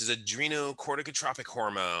pituitary releases adrenocorticotropic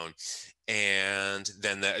hormone, and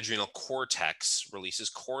then the adrenal cortex releases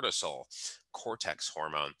cortex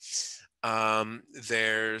hormone.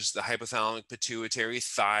 There's the hypothalamic pituitary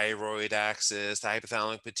thyroid axis, the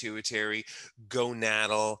hypothalamic pituitary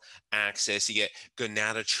gonadal axis. You get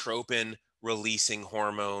gonadotropin releasing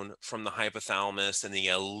hormone from the hypothalamus, and the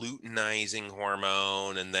luteinizing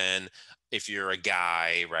hormone, and then if you're a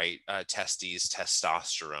guy, right,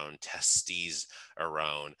 testosterone.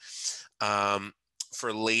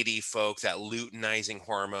 For lady folk, that luteinizing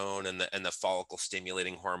hormone and the follicle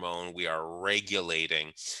stimulating hormone, we are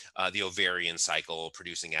regulating the ovarian cycle,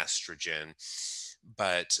 producing estrogen.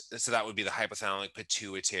 But so that would be the hypothalamic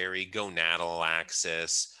pituitary gonadal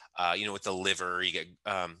axis. With the liver, you get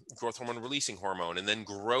growth hormone releasing hormone, and then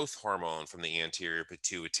growth hormone from the anterior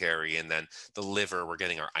pituitary, and then the liver, we're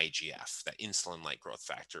getting our IGF, that insulin-like growth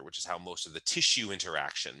factor, which is how most of the tissue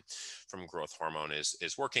interaction from growth hormone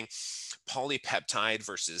is working. Polypeptide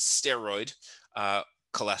versus steroid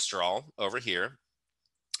cholesterol over here.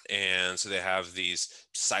 And so they have these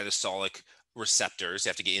cytosolic receptors. They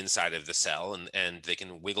have to get inside of the cell, and they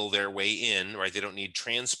can wiggle their way in, right? They don't need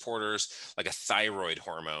transporters like a thyroid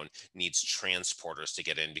hormone needs transporters to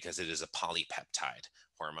get in, because it is a polypeptide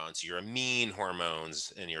hormone. So your amine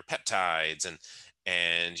hormones and your peptides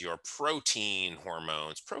and your protein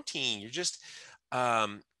hormones. Protein, you're just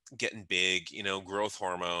getting big, growth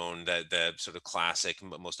hormone, that the sort of classic,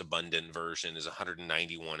 most abundant version is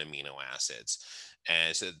 191 amino acids.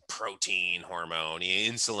 And so protein hormone,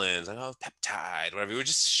 insulin, peptide, whatever. We're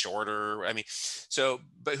just shorter. I mean,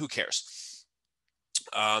 but who cares?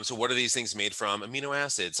 So what are these things made from? Amino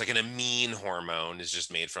acids. Like an amine hormone is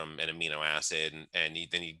just made from an amino acid, and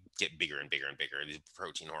then you get bigger and bigger and bigger. These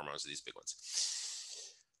protein hormones are these big ones.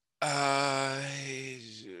 Uh,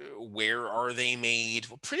 where are they made?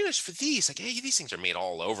 Well, pretty much for these, like, hey, these things are made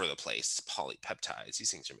all over the place. Polypeptides,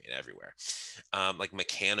 these things are made everywhere. Like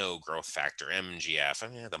mechano growth factor, MGF. I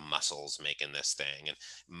mean, the muscles making this thing, and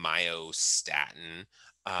myostatin.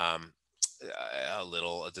 Um,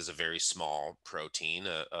 there's a very small protein,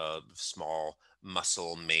 a small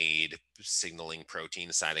muscle-made signaling protein,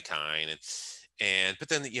 a cytokine, but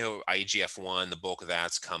then IGF-1, the bulk of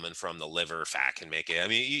that's coming from the liver. Fat can make it. I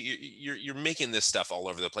mean, you're making this stuff all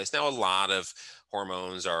over the place. Now, a lot of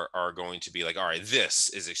hormones are going to be like, all right, this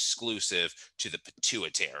is exclusive to the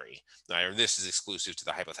pituitary, right? Or this is exclusive to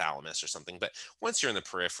the hypothalamus or something. But once you're in the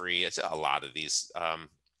periphery, it's a lot of these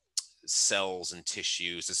cells and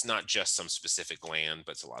tissues. It's not just some specific gland,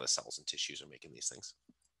 but it's a lot of cells and tissues are making these things.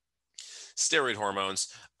 Steroid hormones,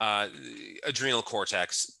 adrenal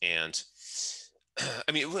cortex, and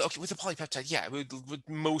I mean, okay, with the polypeptide, yeah, with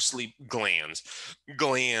mostly glands.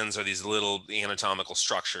 Glands are these little anatomical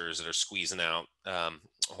structures that are squeezing out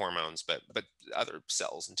hormones, but other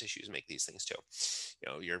cells and tissues make these things too.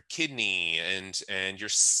 Your kidney and your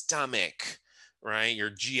stomach, right? Your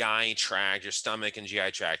GI tract, your stomach and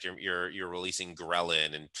GI tract, you're releasing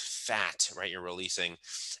ghrelin and fat, right? You're releasing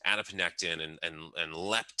adiponectin and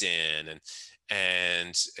leptin,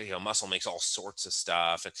 and muscle makes all sorts of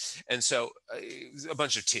stuff, and so a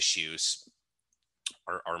bunch of tissues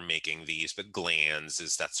are making these, but glands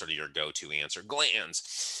that's sort of your go-to answer.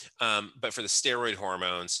 Glands. But for the steroid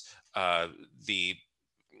hormones, the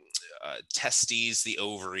testes, the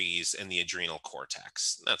ovaries, and the adrenal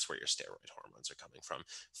cortex. That's where your steroid hormones are coming from.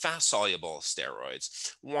 Fast soluble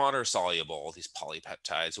steroids, water soluble, these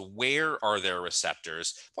polypeptides. Where are their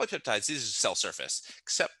receptors? Polypeptides, these are cell surface,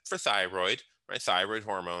 except for thyroid. Right? Thyroid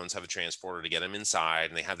hormones have a transporter to get them inside,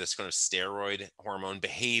 and they have this kind of steroid hormone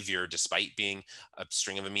behavior despite being a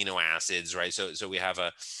string of amino acids, right? So we have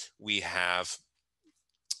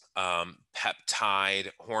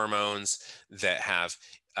peptide hormones that have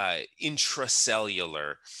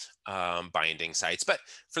intracellular binding sites, but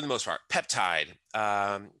for the most part, peptide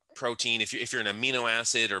protein. If you're an amino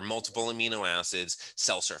acid or multiple amino acids,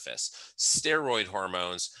 cell surface. Steroid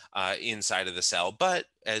hormones inside of the cell, but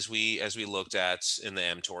as we looked at in the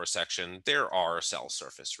mTOR section, there are cell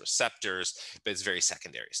surface receptors, but it's very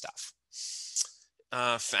secondary stuff.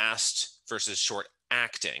 Fast versus short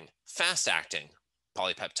acting. Fast acting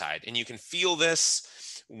polypeptide, and you can feel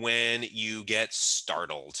this when you get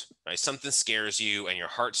startled, right? Something scares you and your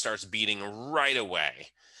heart starts beating right away,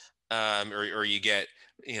 or you get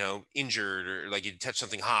injured, or like you touch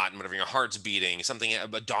something hot and whatever, your heart's beating. Something,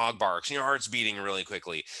 a dog barks and your heart's beating really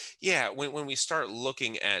quickly. Yeah, when we start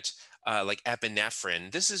looking at like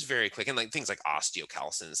epinephrine, this is very quick, and like things like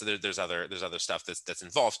osteocalcin. So there's other stuff that's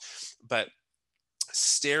involved, but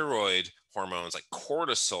steroid hormones like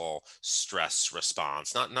cortisol stress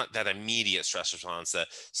response, not that immediate stress response, the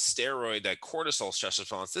steroid, that cortisol stress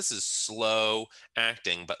response, this is slow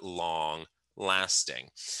acting but long lasting.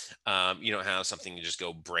 You don't have something you just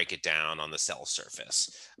go break it down on the cell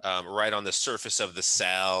surface. Right on the surface of the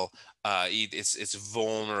cell, it's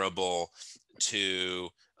vulnerable to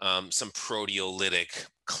some proteolytic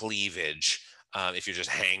cleavage. If you're just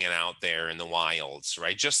hanging out there in the wilds,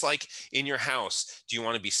 right? Just like in your house, do you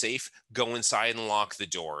want to be safe? Go inside and lock the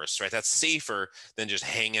doors, right? That's safer than just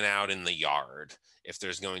hanging out in the yard. If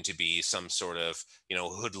there's going to be some sort of,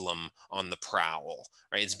 hoodlum on the prowl,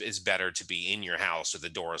 right? It's better to be in your house with the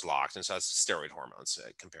doors locked. And so that's steroid hormones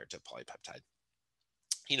compared to polypeptide.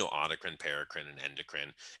 Autocrine, paracrine, and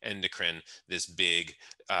endocrine. Endocrine, this big,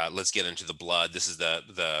 let's get into the blood. This is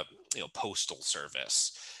the postal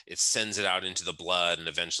service. It sends it out into the blood and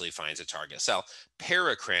eventually finds a target cell.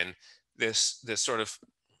 Paracrine, this sort of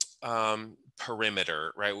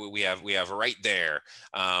perimeter, right? We have right there.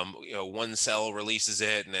 One cell releases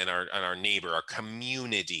it, and then our neighbor, our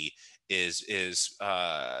community is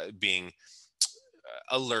being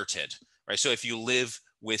alerted, right? So if you live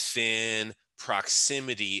within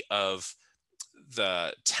proximity of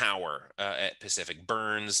the tower at Pacific,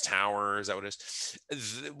 Burns Tower, is that what it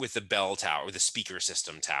is? With the bell tower, with the speaker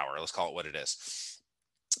system tower, let's call it what it is.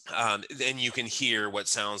 Then you can hear what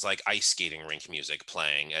sounds like ice skating rink music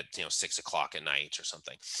playing at 6 o'clock at night or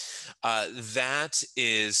something. That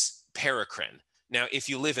is paracrine. Now, if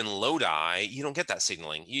you live in Lodi, you don't get that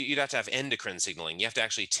signaling. You'd have to have endocrine signaling. You have to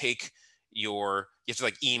actually you have to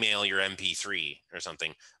like email your MP3 or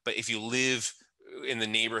something. But if you live in the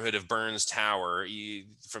neighborhood of Burns Tower,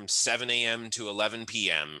 from 7 a.m. to 11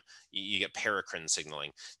 p.m., you get paracrine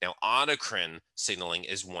signaling. Now, autocrine signaling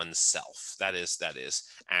is oneself. That is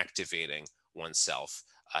activating oneself.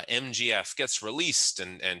 MGF gets released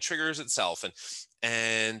and triggers itself.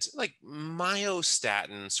 And like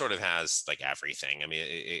myostatin sort of has like everything. I mean,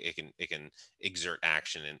 it can exert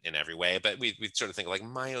action in every way, but we sort of think like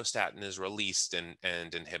myostatin is released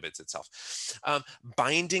and inhibits itself.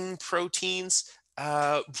 Binding proteins.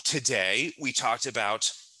 Today we talked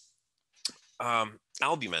about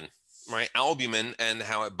albumin, right? Albumin and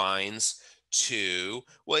how it binds to,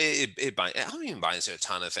 well, albumin binds to a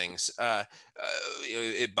ton of things.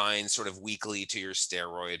 It binds sort of weakly to your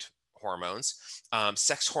steroid hormones.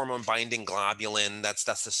 Sex hormone binding globulin, that's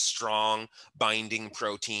the strong binding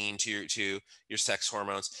protein to your sex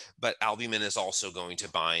hormones. But albumin is also going to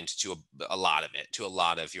bind to a lot of it, to a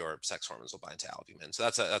lot of your sex hormones will bind to albumin. So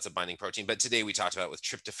that's a binding protein. But today we talked about it with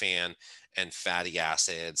tryptophan and fatty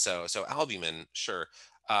acids. So albumin, sure.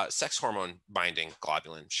 Sex hormone binding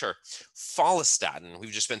globulin, sure. Follistatin,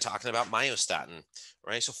 we've just been talking about myostatin,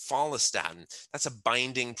 right? So follistatin, that's a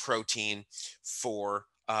binding protein for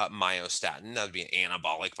myostatin. That would be an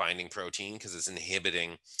anabolic binding protein because it's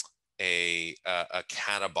inhibiting a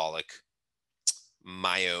catabolic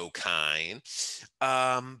myokine.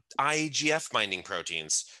 IGF binding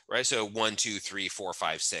proteins, right? So 1, 2, 3, 4,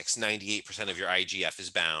 5, 6. 98% of your IGF is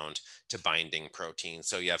bound to binding proteins.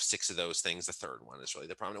 So you have 6 of those things. The third one is really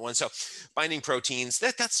the prominent one. So binding proteins,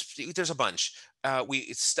 there's a bunch.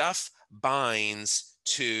 Stuff binds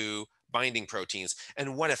to binding proteins.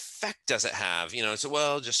 And what effect does it have? So,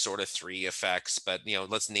 well, just sort of 3 effects, but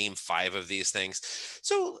let's name 5 of these things.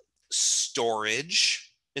 So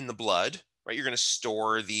storage in the blood, right? You're going to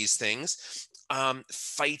store these things.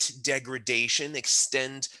 Fight degradation,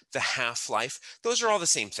 extend the half-life. Those are all the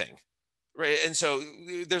same thing, right? And so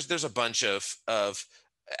there's a bunch of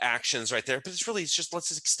actions right there, but it's just let's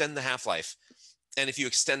just extend the half-life. And if you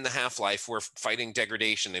extend the half-life, we're fighting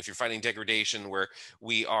degradation. If you're fighting degradation, where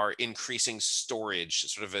we are increasing storage,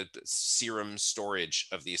 sort of a serum storage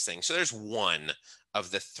of these things. So there's one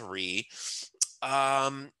of the 3.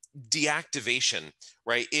 Deactivation,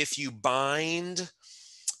 right? If you bind,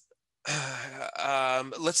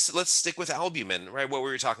 let's stick with albumin, right? What we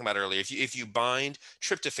were talking about earlier. If you bind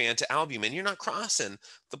tryptophan to albumin, you're not crossing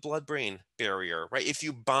the blood-brain barrier, right? If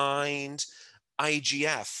you bind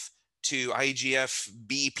IGF to IGF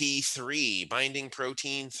BP3, binding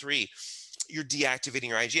protein 3, you're deactivating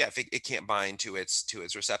your IGF. It can't bind to its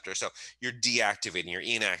receptor, so you're deactivating, you're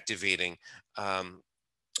inactivating,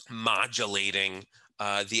 modulating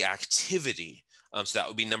the activity. So that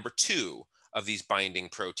would be number 2 of these binding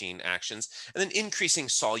protein actions. And then increasing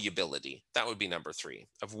solubility. That would be number 3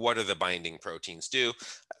 of what do the binding proteins do?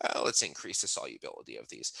 Let's increase the solubility of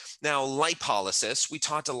these. Now, lipolysis, we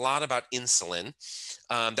talked a lot about insulin.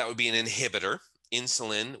 That would be an inhibitor.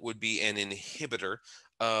 Insulin would be an inhibitor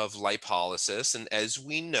of lipolysis. And as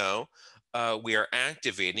we know, we are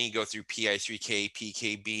activating, you go through PI3K,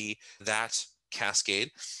 PKB, that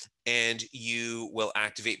cascade, and you will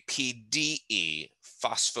activate PDE,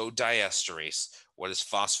 phosphodiesterase. What does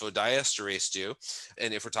phosphodiesterase do?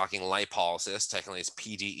 And if we're talking lipolysis, technically it's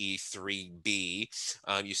PDE3B.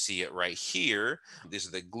 You see it right here. These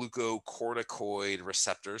are the glucocorticoid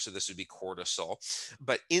receptors, so this would be cortisol.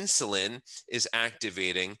 But insulin is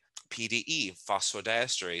activating PDE,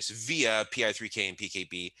 phosphodiesterase, via PI3K and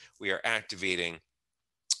PKB. We are activating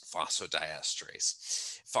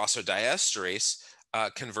phosphodiesterase. Phosphodiesterase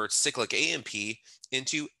converts cyclic AMP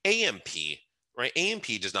into AMP, right? AMP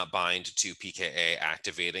does not bind to PKA,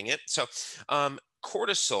 activating it. So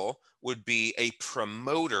cortisol would be a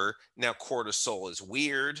promoter. Now, cortisol is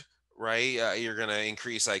weird, right? You're going to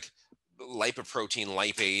increase like lipoprotein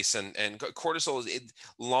lipase and cortisol is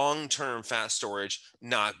long-term fat storage,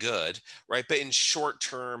 not good, right? But in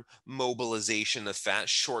short-term mobilization of fat,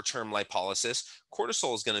 short-term lipolysis,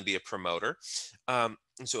 cortisol is going to be a promoter.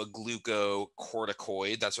 And so a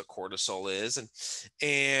glucocorticoid, that's what cortisol is.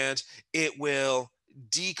 And it will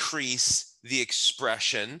decrease the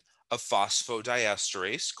expression of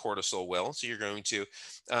phosphodiesterase, cortisol will. So you're going to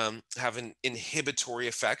have an inhibitory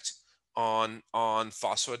effect on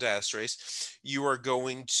phosphodiesterase. You are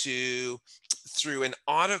going to, through an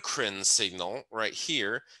autocrine signal right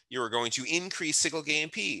here, you are going to increase cyclic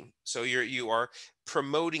AMP. So you are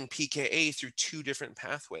promoting PKA through 2 different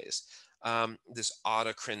pathways. This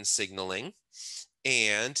autocrine signaling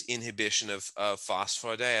and inhibition of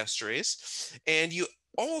phosphodiesterase. And you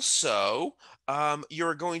also,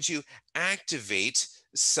 you're going to activate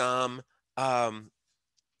some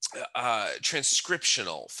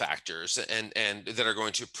transcriptional factors and that are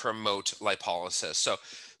going to promote lipolysis.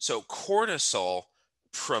 So cortisol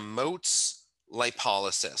promotes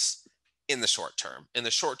lipolysis in the short term. In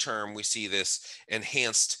the short term, we see this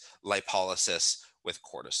enhanced lipolysis with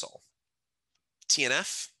cortisol.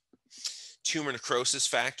 TNF. Tumor necrosis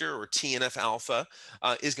factor, or TNF alpha,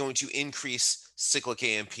 is going to increase cyclic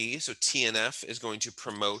AMP. So TNF is going to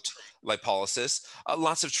promote lipolysis.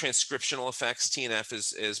 Lots of transcriptional effects. TNF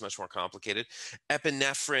is much more complicated.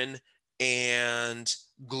 Epinephrine and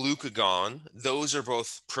glucagon, those are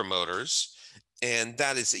both promoters. And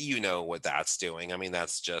that is, you know what that's doing. I mean,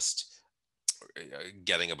 that's just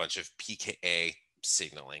getting a bunch of PKA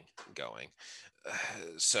signaling going.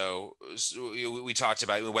 So we talked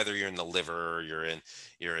about whether you're in the liver, or you're in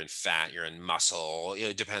fat, you're in muscle.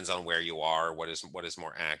 It depends on where you are, what is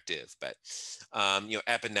more active. But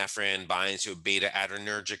epinephrine binds to a beta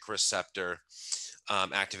adrenergic receptor,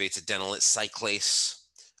 activates adenylate cyclase.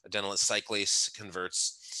 Adenylate cyclase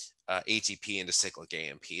converts ATP into cyclic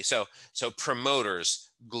AMP. So promoters,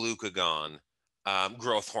 glucagon,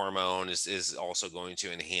 growth hormone is also going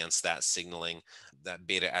to enhance that signaling. That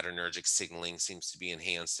beta adrenergic signaling seems to be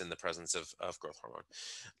enhanced in the presence of growth hormone.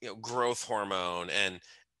 Growth hormone and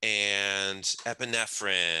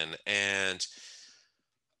epinephrine and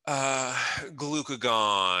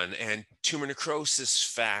glucagon and tumor necrosis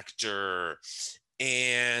factor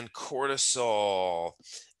and cortisol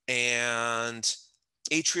and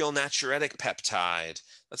atrial natriuretic peptide.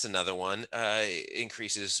 That's another one.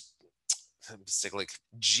 Increases cyclic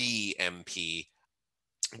GMP,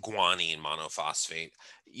 guanine monophosphate.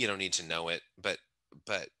 You don't need to know it, but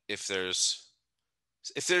if there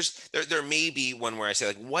may be one where I say,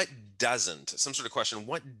 like, what doesn't, some sort of question,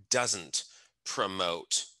 what doesn't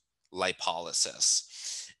promote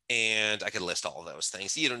lipolysis? And I could list all of those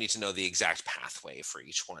things. You don't need to know the exact pathway for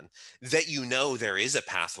each one. That there is a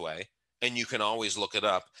pathway and you can always look it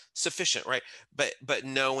up, sufficient, right? But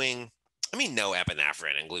knowing, no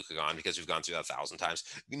epinephrine and glucagon because we've gone through that 1,000 times.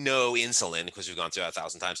 No insulin because we've gone through that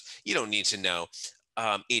 1,000 times. You don't need to know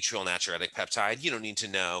atrial natriuretic peptide. You don't need to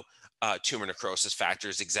know tumor necrosis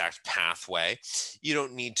factor's exact pathway. You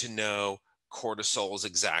don't need to know cortisol's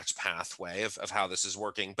exact pathway of how this is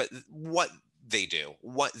working, but what they do,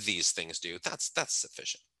 what these things do, that's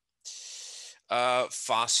sufficient.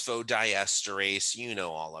 Phosphodiesterase, you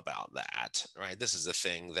know all about that, right? This is a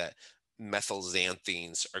thing that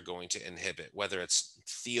methylxanthines are going to inhibit, whether it's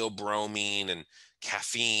theobromine and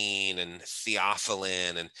caffeine and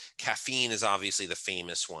theophylline. And caffeine is obviously the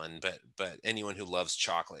famous one, but anyone who loves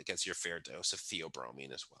chocolate gets your fair dose of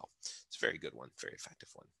theobromine as well. It's a very good one, very effective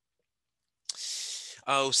one.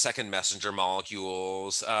 Second messenger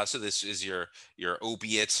molecules. So this is your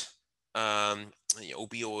opiate,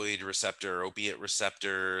 opioid receptor, opiate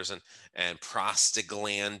receptors, and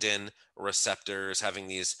prostaglandin receptors, having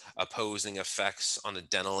these opposing effects on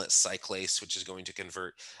adenylate cyclase, which is going to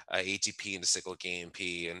convert ATP into cyclic AMP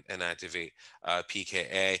and activate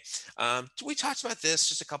PKA. We talked about this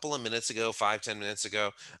just a couple of minutes ago, 5-10 minutes ago.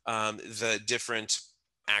 The different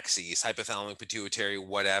axes, hypothalamic, pituitary,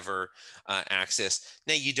 whatever axis.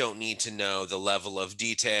 Now, you don't need to know the level of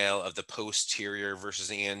detail of the posterior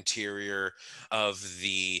versus anterior, of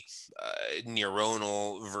the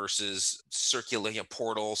neuronal versus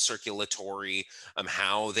portal, circulatory,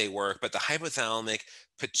 how they work, but the hypothalamic,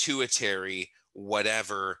 pituitary,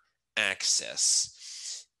 whatever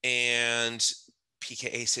axis. And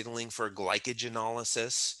PKA signaling for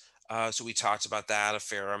glycogenolysis. So we talked about that a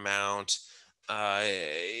fair amount.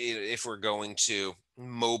 If we're going to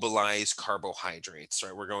mobilize carbohydrates,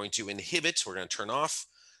 right, we're going to turn off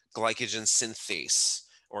glycogen synthase.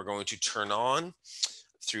 We're going to turn on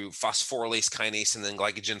through phosphorylase kinase and then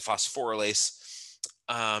glycogen phosphorylase,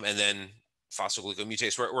 and then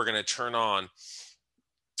phosphoglucomutase. We're going to turn on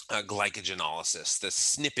glycogenolysis, the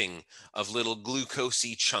snipping of little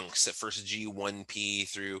glucosey chunks at first G1P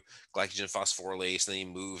through glycogen phosphorylase, and then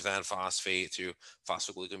you move that phosphate through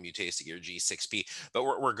phosphoglucomutase to get your G6P. But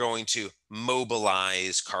we're going to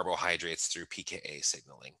mobilize carbohydrates through PKA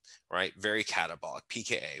signaling, right? Very catabolic.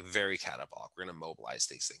 PKA, very catabolic. We're going to mobilize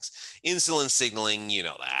these things. Insulin signaling, you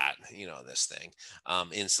know that, this thing.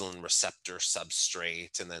 Insulin receptor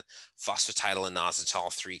substrate, and then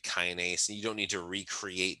phosphatidylinositol 3 kinase. And you don't need to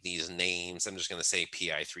recreate these names. I'm just going to say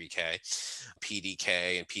PI3K,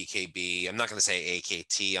 PDK, and PKB. I'm not going to say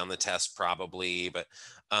AKT on the test probably, but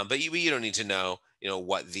you don't need to know,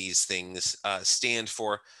 what these things stand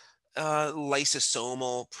for.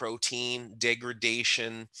 Lysosomal protein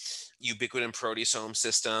degradation, ubiquitin proteasome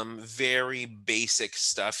system, very basic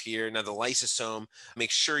stuff here. Now, the lysosome, make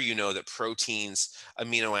sure you know that proteins,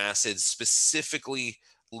 amino acids, specifically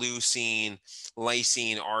leucine,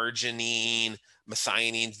 lysine, arginine,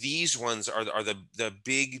 methionine, these ones are the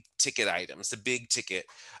big ticket items, the big ticket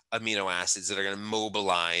amino acids that are going to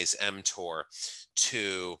mobilize mTOR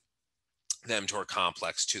to the mTOR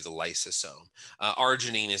complex to the lysosome.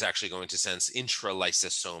 Arginine is actually going to sense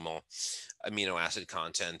intralysosomal amino acid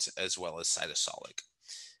content as well as cytosolic.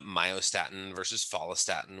 Myostatin versus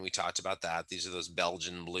follistatin, we talked about that. These are those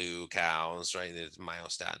Belgian blue cows, right? The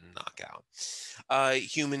myostatin knockout.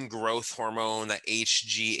 Human growth hormone, that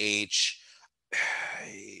HGH,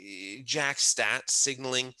 JAK-STAT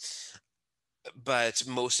signaling, but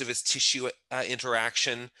most of its tissue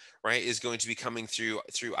interaction, right, is going to be coming through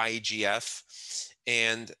IGF.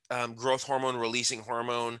 And growth hormone releasing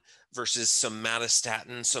hormone versus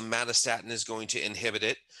somatostatin. Somatostatin is going to inhibit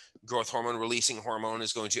it. Growth hormone releasing hormone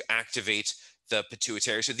is going to activate the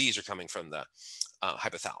pituitary. So these are coming from the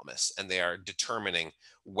hypothalamus, and they are determining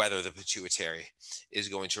whether the pituitary is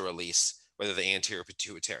going to release, whether the anterior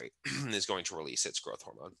pituitary is going to release its growth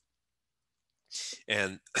hormone.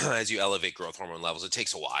 And as you elevate growth hormone levels, it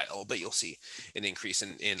takes a while, but you'll see an increase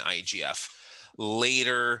in IGF.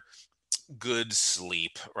 Later, good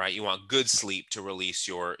sleep, right? You want good sleep to release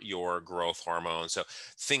your growth hormone. So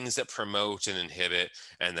things that promote and inhibit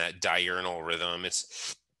and that diurnal rhythm,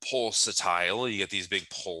 it's pulsatile. You get these big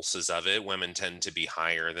pulses of it. Women tend to be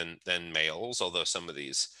higher than males, although some of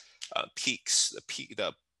these peaks,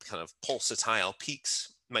 the kind of pulsatile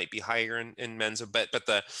peaks might be higher in men's, but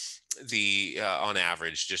the on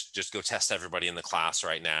average, just go test everybody in the class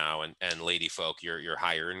right now, and lady folk, you're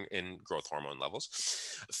higher in growth hormone levels.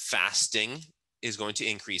 Fasting is going to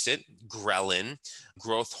increase it. Ghrelin,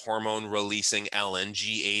 growth hormone releasing LN,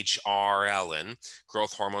 GHRLN,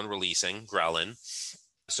 growth hormone releasing ghrelin.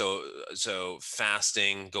 So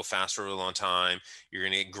fasting, go fast for a long time, you're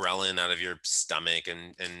going to get ghrelin out of your stomach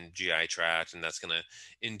and GI tract, and that's going to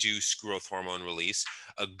induce growth hormone release.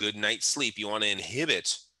 A good night's sleep, you want to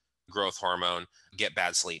inhibit growth hormone, get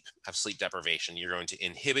bad sleep, have sleep deprivation. You're going to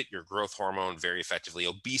inhibit your growth hormone very effectively.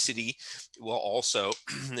 Obesity will also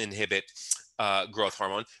inhibit growth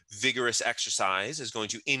hormone. Vigorous exercise is going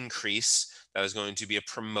to increase. That is going to be a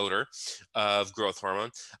promoter of growth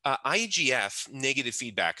hormone. IGF, negative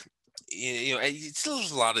feedback. You know, it's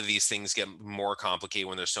a lot of these things get more complicated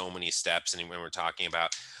when there's so many steps, and when we're talking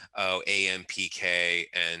about AMPK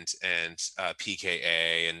and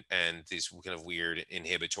PKA and these kind of weird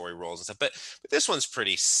inhibitory roles and stuff. But this one's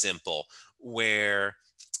pretty simple, where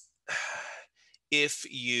if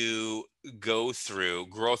you go through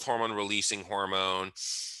growth hormone releasing hormone,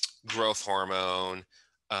 growth hormone,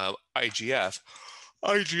 IGF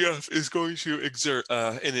is going to exert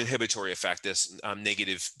an inhibitory effect, this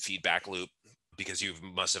negative feedback loop, because you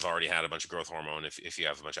must have already had a bunch of growth hormone if you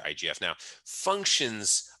have a bunch of IGF. Now,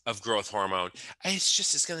 functions of growth hormone,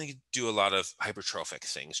 it's going to do a lot of hypertrophic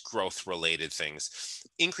things, growth related things.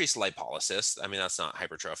 Increased lipolysis, I mean, that's not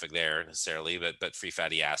hypertrophic there necessarily, but free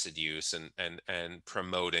fatty acid use and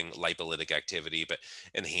promoting lipolytic activity, but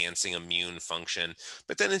enhancing immune function.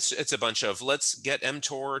 But then it's a bunch of, let's get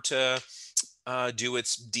mTOR to do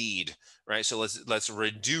its deed, right? So let's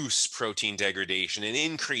reduce protein degradation and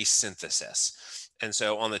increase synthesis. And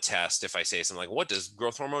so on the test, if I say something like, what does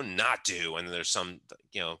growth hormone not do? And there's some,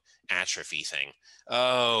 atrophy thing.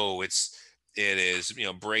 Oh, it is,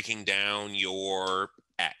 breaking down your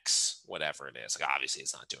X, whatever it is. Like, obviously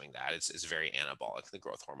it's not doing that. It's very anabolic, the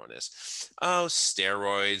growth hormone is. Oh,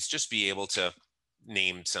 steroids, just be able to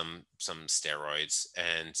name some steroids,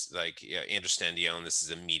 and like androstenedione, this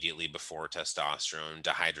is immediately before testosterone.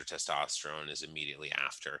 Dihydrotestosterone is immediately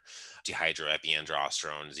after.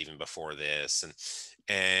 Dehydroepiandrosterone is even before this,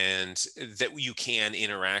 and that you can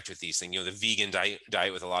interact with these things. The vegan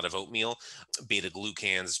diet with a lot of oatmeal, beta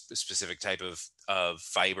glucans, a specific type of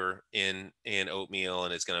fiber in oatmeal,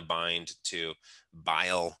 and it's going to bind to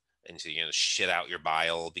bile, and to shit out your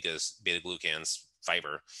bile, because beta glucans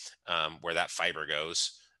fiber, where that fiber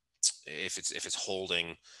goes, if it's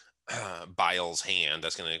holding bile's hand,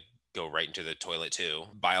 that's going to go right into the toilet too.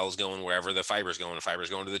 Bile's going wherever the fiber's going. The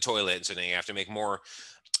fiber's going to the toilet, and so then you have to make more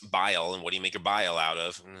bile. And what do you make your bile out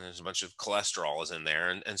of? And there's a bunch of cholesterol is in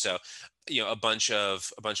there, and so a bunch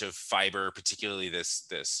of fiber, particularly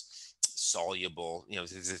this soluble,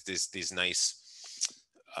 these nice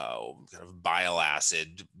kind of bile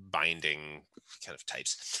acid binding kind of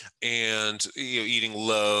types, and eating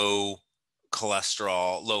low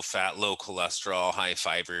cholesterol, low fat, low cholesterol, high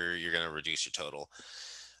fiber, you're going to reduce your total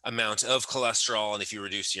amount of cholesterol. And if you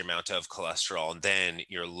reduce your amount of cholesterol, then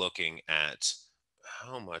you're looking at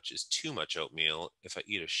how much is too much oatmeal. If I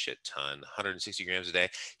eat a shit ton, 160 grams a day,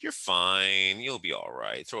 you're fine. You'll be all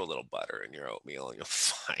right. Throw a little butter in your oatmeal and you'll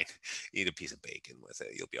fine. Eat a piece of bacon with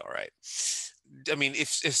it. You'll be all right. I mean, if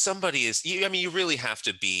somebody is, you really have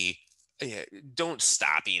to be, don't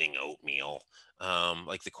stop eating oatmeal.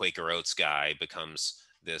 Like the Quaker Oats guy becomes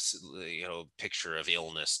this picture of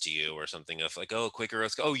illness to you or something of like, oh, Quaker,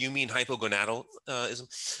 oh, you mean hypogonadalism?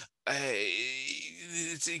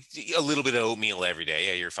 It's a little bit of oatmeal every day.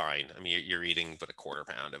 Yeah, you're fine. I mean, you're eating but a quarter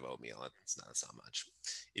pound of oatmeal. It's not much.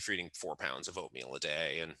 If you're eating 4 pounds of oatmeal a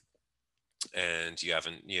day and you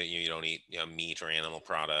haven't, you don't eat meat or animal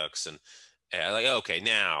products, and like, okay,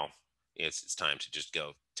 now it's time to just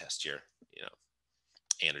go test your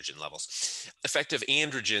androgen levels. Effective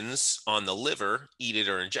androgens on the liver, eat it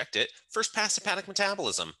or inject it, first pass hepatic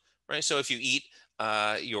metabolism, right? So if you eat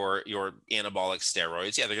your anabolic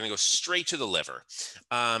steroids, yeah, they're going to go straight to the liver.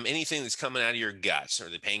 Anything that's coming out of your gut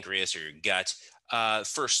or the pancreas or your gut,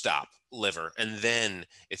 first stop liver, and then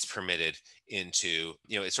it's permitted into,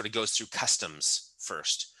 it sort of goes through customs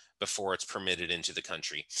first before it's permitted into the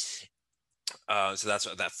country. So that's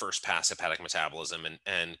what that first pass hepatic metabolism,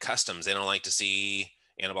 and customs, they don't like to see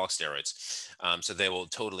anabolic steroids. So they will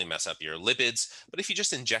totally mess up your lipids. But if you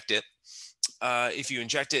just inject it,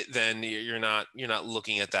 then you're not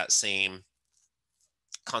looking at that same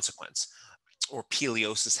consequence. Or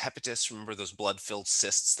pileosis hepatis, remember those blood-filled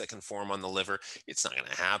cysts that can form on the liver? It's not going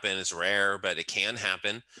to happen. It's rare, but it can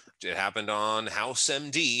happen. It happened on House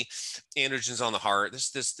MD. Androgens on the heart.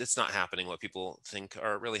 It's not happening what people think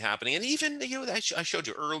are really happening. And even, I showed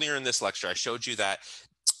you earlier in this lecture, I showed you that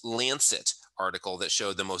Lancet article that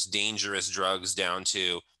showed the most dangerous drugs down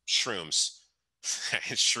to shrooms.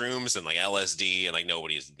 Shrooms and like LSD, and like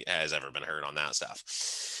nobody has ever been hurt on that stuff.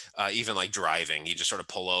 Even like driving, you just sort of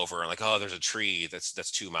pull over and like, oh, there's a tree that's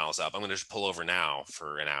 2 miles up. I'm going to just pull over now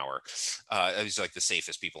for an hour. These are like the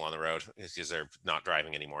safest people on the road because they're not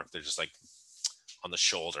driving anymore. They're just like on the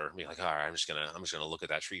shoulder, be like, all right, I'm just gonna look at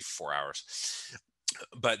that tree for 4 hours.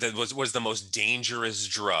 But that was the most dangerous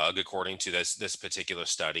drug according to this particular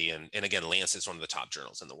study. And again, Lancet's one of the top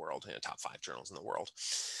journals in the world, top 5 journals in the world.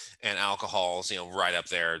 And alcohol's, right up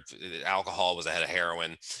there. Alcohol was ahead of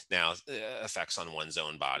heroin. Now, effects on one's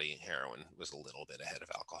own body, heroin was a little bit ahead of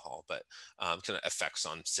alcohol, but kind of effects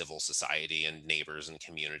on civil society and neighbors and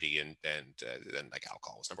community, and then like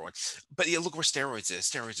alcohol was number 1. But yeah, look where steroids is.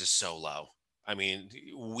 Steroids is so low. I mean,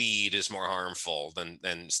 weed is more harmful than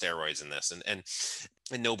steroids in this, and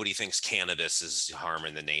nobody thinks cannabis is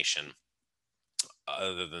harming the nation,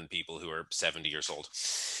 other than people who are 70 years old.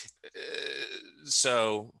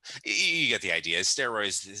 So you get the idea.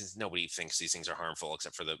 Steroids, nobody thinks these things are harmful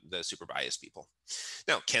except for the super biased people.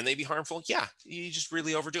 Now, can they be harmful? Yeah, you just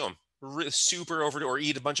really overdo them, super overdo, or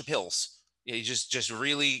eat a bunch of pills. You just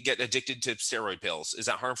really get addicted to steroid pills. Is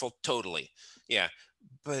that harmful? Totally. Yeah.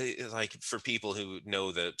 But like for people who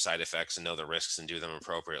know the side effects and know the risks and do them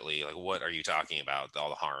appropriately, like what are you talking about? All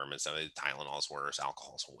the harm and stuff. Tylenol is worse.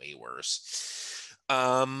 Alcohol is way worse.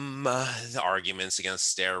 The arguments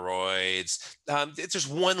against steroids. There's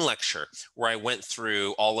one lecture where I went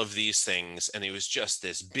through all of these things, and it was just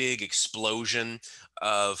this big explosion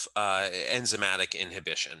of enzymatic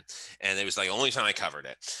inhibition. And it was like the only time I covered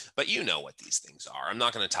it. But you know what these things are. I'm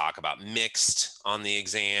not going to talk about mixed on the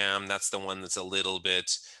exam. That's the one that's a little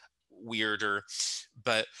bit weirder.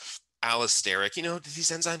 But allosteric, these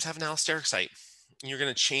enzymes have an allosteric site. You're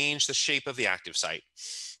going to change the shape of the active site.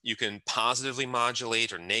 You can positively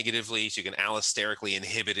modulate or negatively. So you can allosterically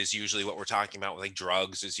inhibit is usually what we're talking about with like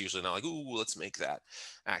drugs. Is usually not like, ooh, let's make that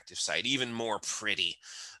active site even more pretty.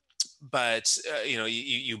 But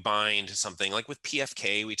you bind something like with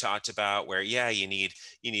PFK we talked about, where you need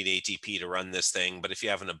ATP to run this thing, but if you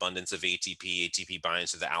have an abundance of ATP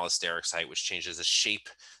binds to the allosteric site, which changes the shape,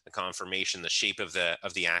 the conformation, the shape of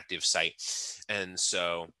the active site, and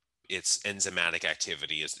so its enzymatic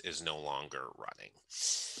activity is no longer running.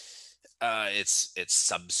 Its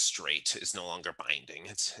substrate is no longer binding.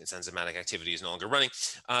 Its enzymatic activity is no longer running.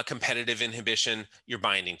 Competitive inhibition, you're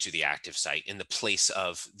binding to the active site in the place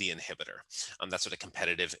of the inhibitor. That's what a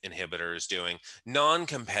competitive inhibitor is doing.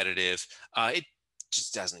 Non-competitive, it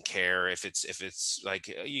just doesn't care if it's like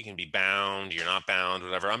you can be bound, you're not bound,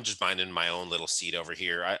 whatever. I'm just binding my own little seat over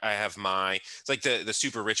here. I have it's like the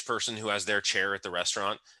super rich person who has their chair at the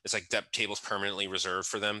restaurant. It's like that table's permanently reserved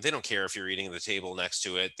for them. They don't care if you're eating at the table next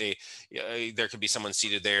to it. There could be someone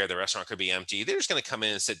seated there. The restaurant could be empty. They're just going to come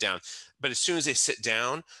in and sit down. But as soon as they sit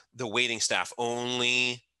down, the waiting staff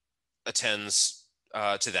only attends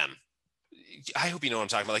to them. I hope you know what I'm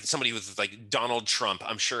talking about. Like somebody with like Donald Trump,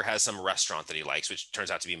 I'm sure has some restaurant that he likes, which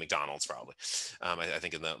turns out to be McDonald's probably. I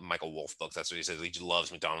think in the Michael Wolff book, that's what he says. He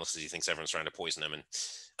loves McDonald's because he thinks everyone's trying to poison him. And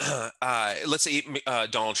let's say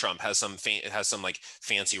Donald Trump has some like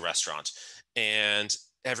fancy restaurant, and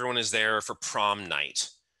everyone is there for prom night.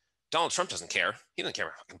 Donald Trump doesn't care. He doesn't care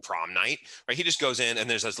about fucking prom night, right? He just goes in and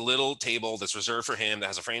there's this little table that's reserved for him that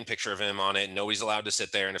has a framed picture of him on it, and nobody's allowed to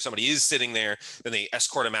sit there. And if somebody is sitting there, then they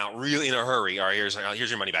escort him out really in a hurry. All right, here's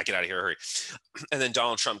your money back. Get out of here, hurry. And then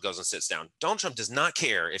Donald Trump goes and sits down. Donald Trump does not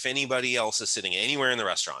care if anybody else is sitting anywhere in the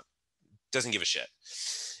restaurant. Doesn't give a shit.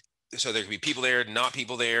 So there could be people there, not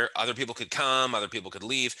people there. Other people could come, other people could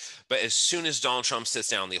leave. But as soon as Donald Trump sits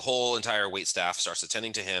down, the whole entire wait staff starts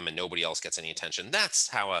attending to him and nobody else gets any attention. That's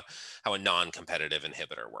how a non-competitive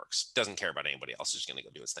inhibitor works. Doesn't care about anybody else, just gonna go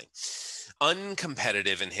do its thing.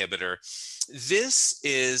 Uncompetitive inhibitor, this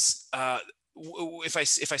is, if I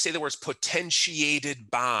say the words potentiated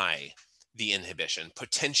by the inhibition,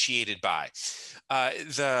 potentiated by,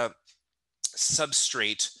 the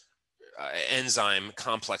substrate enzyme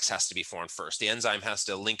complex has to be formed first. The enzyme has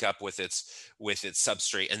to link up with its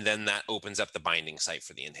substrate, and then that opens up the binding site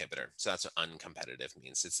for the inhibitor. So that's what uncompetitive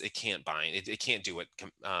means. It can't bind. It can't do what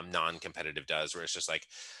non-competitive does, where it's just like,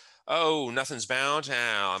 oh, nothing's bound.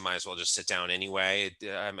 I might as well just sit down anyway.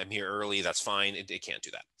 I'm here early. That's fine. It can't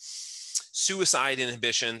do that. Suicide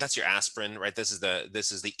inhibition, that's your aspirin, right? This is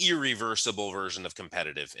the irreversible version of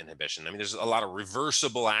competitive inhibition. I mean, there's a lot of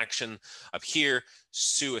reversible action up here.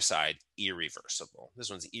 Suicide, irreversible. This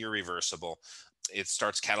one's irreversible. It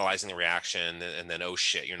starts catalyzing the reaction, and then, oh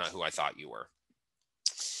shit, you're not who I thought you were.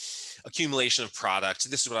 Accumulation of product.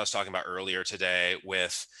 This is what I was talking about earlier today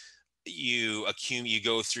with you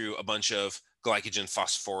go through a bunch of glycogen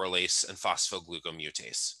phosphorylase and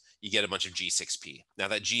phosphoglucomutase. You get a bunch of G6P. Now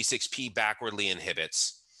that G6P backwardly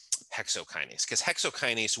inhibits hexokinase, because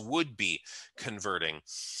hexokinase would be converting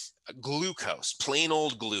glucose, plain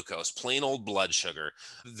old blood sugar,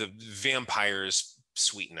 the vampire's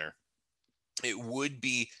sweetener. It would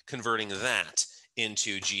be converting that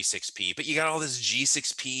into G6P, but you got all this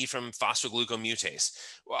G6P from phosphoglucomutase.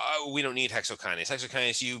 Well, we don't need hexokinase.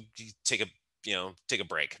 Hexokinase, you take a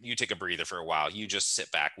break. You take a breather for a while. You just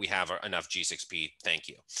sit back. We have enough G6P. Thank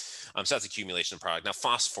you. So that's accumulation of product. Now,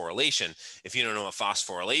 phosphorylation, if you don't know what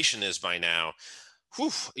phosphorylation is by now,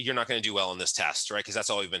 you're not going to do well in this test, right? Because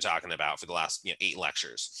that's all we've been talking about for the last 8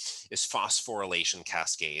 lectures is phosphorylation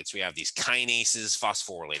cascades. We have these kinases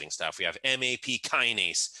phosphorylating stuff. We have MAP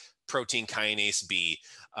kinase, protein kinase B,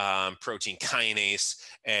 protein kinase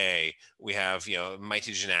A. We have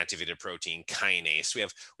mitogen activated protein kinase.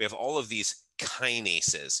 We have all of these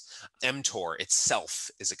kinases. mTOR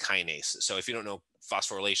itself is a kinase. So if you don't know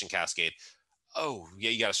phosphorylation cascade, oh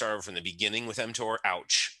yeah, you got to start over from the beginning with mTOR.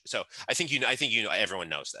 Ouch. So I think everyone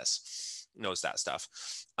knows that stuff.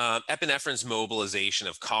 Epinephrine's mobilization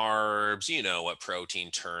of carbs, you know what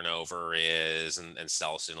protein turnover is, and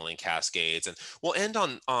cell signaling cascades. And we'll end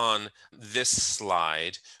on this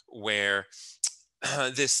slide where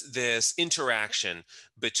this interaction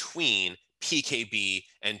between PKB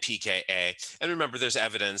and PKA. And remember, there's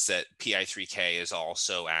evidence that PI3K is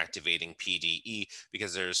also activating PDE,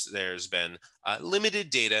 because there's been limited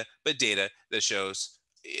data, but data that shows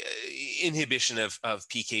inhibition of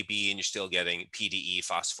PKB, and you're still getting PDE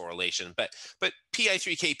phosphorylation. But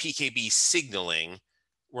PI3K PKB signaling,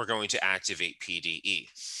 we're going to activate PDE.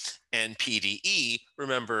 And PDE,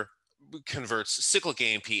 remember, converts cyclic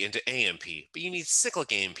AMP into AMP, but you need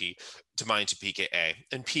cyclic AMP to bind to PKA.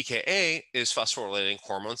 And PKA is phosphorylating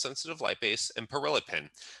hormone-sensitive lipase and perilipin,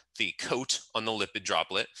 the coat on the lipid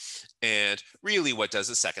droplet. And really what does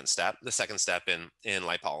the second step in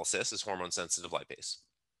lipolysis is hormone-sensitive lipase.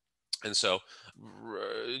 And so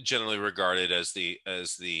generally regarded as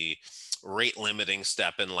the rate limiting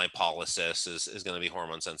step in lipolysis is going to be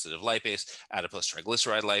hormone sensitive lipase. Adipose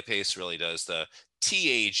triglyceride lipase really does the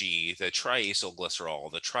TAG, the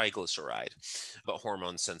triacylglycerol, the triglyceride, but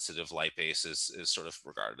hormone sensitive lipase is sort of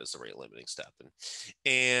regarded as the rate limiting step.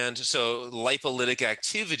 And so lipolytic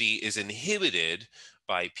activity is inhibited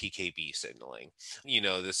by PKB signaling.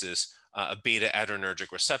 This is a beta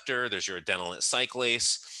adrenergic receptor. There's your adenylyl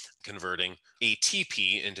cyclase converting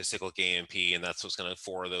ATP into cyclic AMP, and that's what's going to,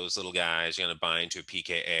 for those little guys, you're going to bind to a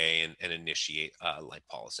PKA and initiate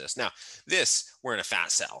lipolysis. Now, we're in a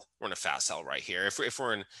fat cell. We're in a fat cell right here. If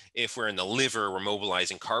we're in the liver, we're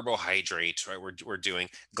mobilizing carbohydrates, right? We're doing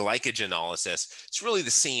glycogenolysis. It's really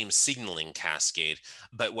the same signaling cascade,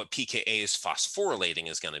 but what PKA is phosphorylating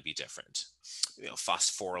is going to be different.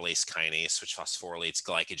 Phosphorylase kinase, which phosphorylates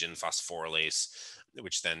glycogen phosphorylase,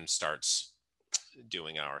 which then starts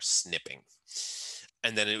doing our snipping.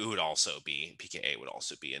 And then PKA would also be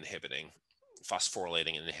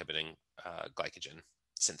phosphorylating and inhibiting glycogen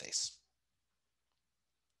synthase.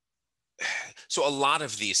 So a lot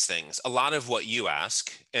of these things, a lot of what you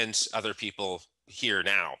ask and other people here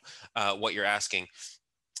now, what you're asking,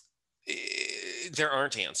 There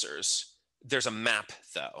aren't answers. There's a map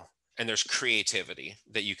though, and there's creativity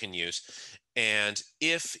that you can use. And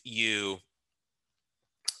if you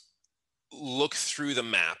look through the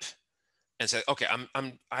map and say, okay,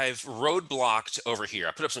 I've roadblocked over here.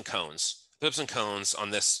 I put up some cones. Put up some cones on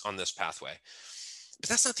this pathway. But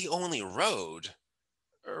that's not the only road,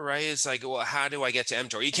 right? It's like, well, how do I get to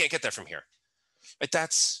mTOR? You can't get there from here. But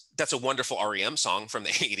that's a wonderful REM song from the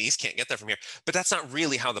 80s. Can't get there from here. But that's not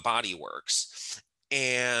really how the body works.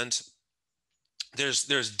 And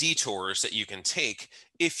there's detours that you can take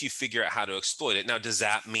if you figure out how to exploit it. Now, does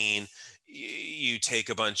that mean you take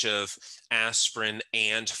a bunch of aspirin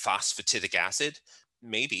and phosphatidic acid?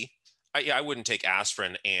 Maybe. I wouldn't take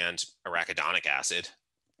aspirin and arachidonic acid.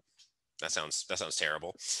 That sounds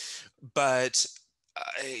terrible. But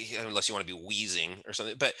unless you want to be wheezing or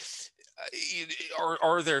something. But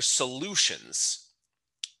are there solutions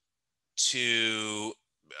to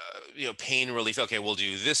pain relief? Okay, we'll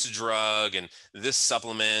do this drug and this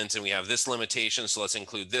supplement, and we have this limitation, so let's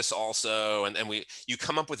include this also. And you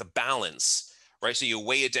come up with a balance, right? So you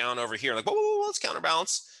weigh it down over here, like, whoa, let's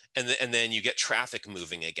counterbalance, and then you get traffic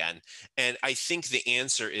moving again. And I think the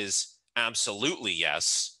answer is absolutely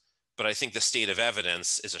yes, but I think the state of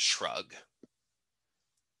evidence is a shrug.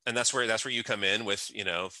 And that's where you come in with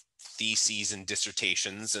theses and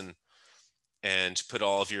dissertations and put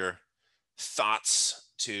all of your thoughts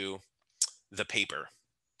to the paper.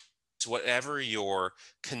 So whatever your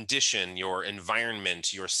condition, your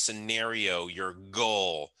environment, your scenario, your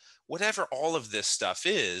goal, whatever all of this stuff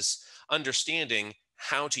is, understanding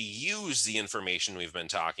how to use the information we've been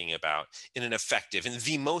talking about in the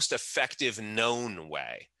most effective known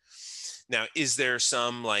way. Now, is there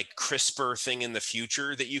some like CRISPR thing in the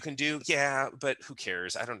future that you can do? Yeah, but who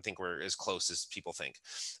cares? I don't think we're as close as people think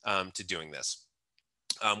to doing this.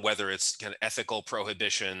 Whether it's kind of ethical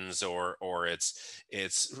prohibitions or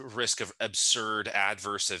it's risk of absurd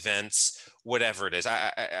adverse events, whatever it is.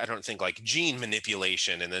 I don't think like gene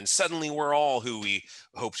manipulation and then suddenly we're all who we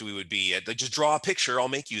hoped we would be. Like, just draw a picture, I'll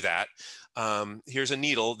make you that. Here's a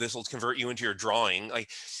needle, this will convert you into your drawing.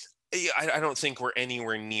 Like, I don't think we're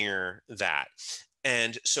anywhere near that.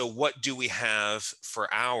 And so what do we have for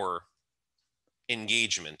our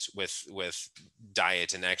engagement with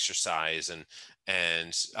diet and exercise and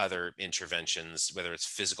other interventions, whether it's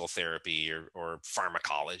physical therapy or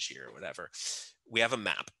pharmacology or whatever? We have a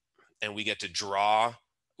map, and we get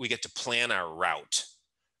to plan our route.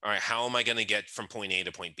 All right, how am I going to get from point A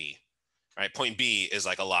to point B? All right, point B is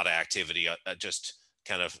like a lot of activity, just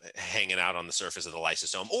kind of hanging out on the surface of the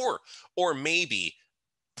lysosome, or maybe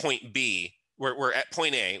point B, we're at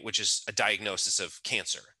point A, which is a diagnosis of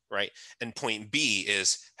cancer, right? And point B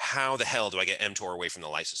is, how the hell do I get mTOR away from the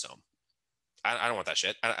lysosome? I don't want that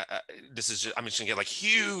shit. I'm just gonna get like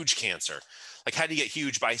huge cancer. Like, how do you get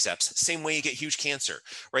huge biceps? Same way you get huge cancer,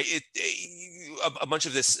 right? A bunch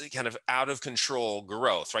of this kind of out of control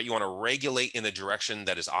growth, right? You want to regulate in the direction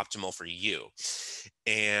that is optimal for you.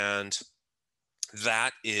 And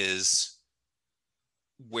that is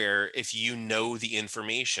where, if you know the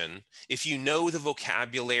information, if you know the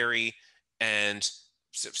vocabulary and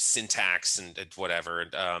syntax and whatever,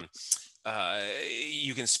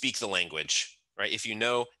 you can speak the language, right? If you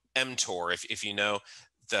know mTOR, if you know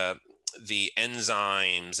the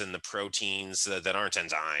enzymes and the proteins that aren't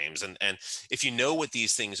enzymes, and if you know what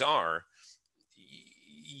these things are,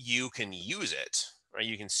 you can use it, right?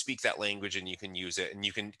 You can speak that language and you can use it, and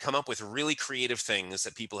you can come up with really creative things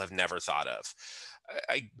that people have never thought of.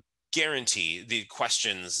 I guarantee the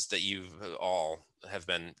questions that you all have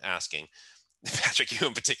been asking, Patrick, you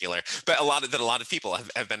in particular, but a lot of people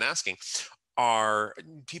have been asking, are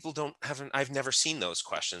people I've never seen those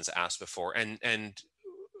questions asked before, and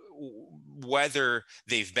whether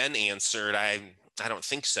they've been answered, I don't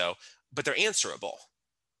think so, but they're answerable.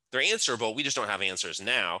 They're answerable. We just don't have answers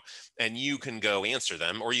now, and you can go answer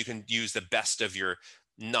them, or you can use the best of your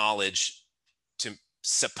knowledge to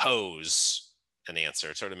suppose an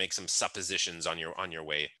answer, sort of make some suppositions on your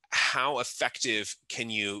way. How effective can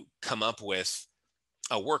you come up with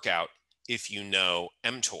a workout if you know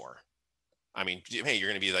mTOR? I mean, hey, you're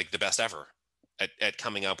going to be like the best ever at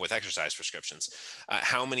coming up with exercise prescriptions.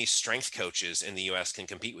 How many strength coaches in the US can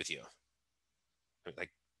compete with you? Like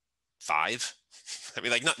 5? I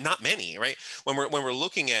mean, like not many, right? When we're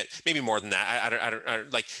looking at, maybe more than that. I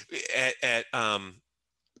don't like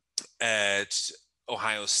at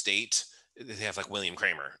Ohio State, they have like William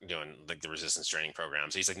Kramer doing like the resistance training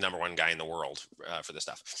programs. He's like #1 guy in the world for this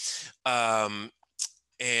stuff.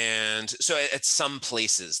 And so at some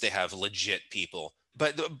places they have legit people,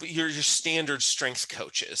 but your standard strength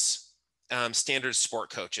coaches, standard sport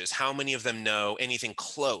coaches, how many of them know anything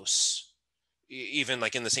close, even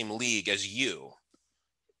like in the same league as you?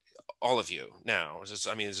 All of you now.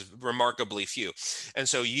 I mean, it's remarkably few. And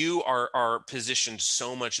so you are positioned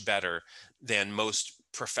so much better than most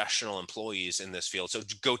professional employees in this field. So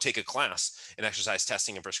go take a class in exercise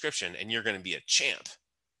testing and prescription, and you're going to be a champ.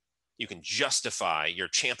 You can justify your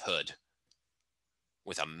champhood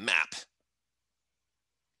with a map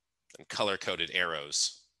and color-coded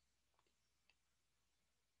arrows.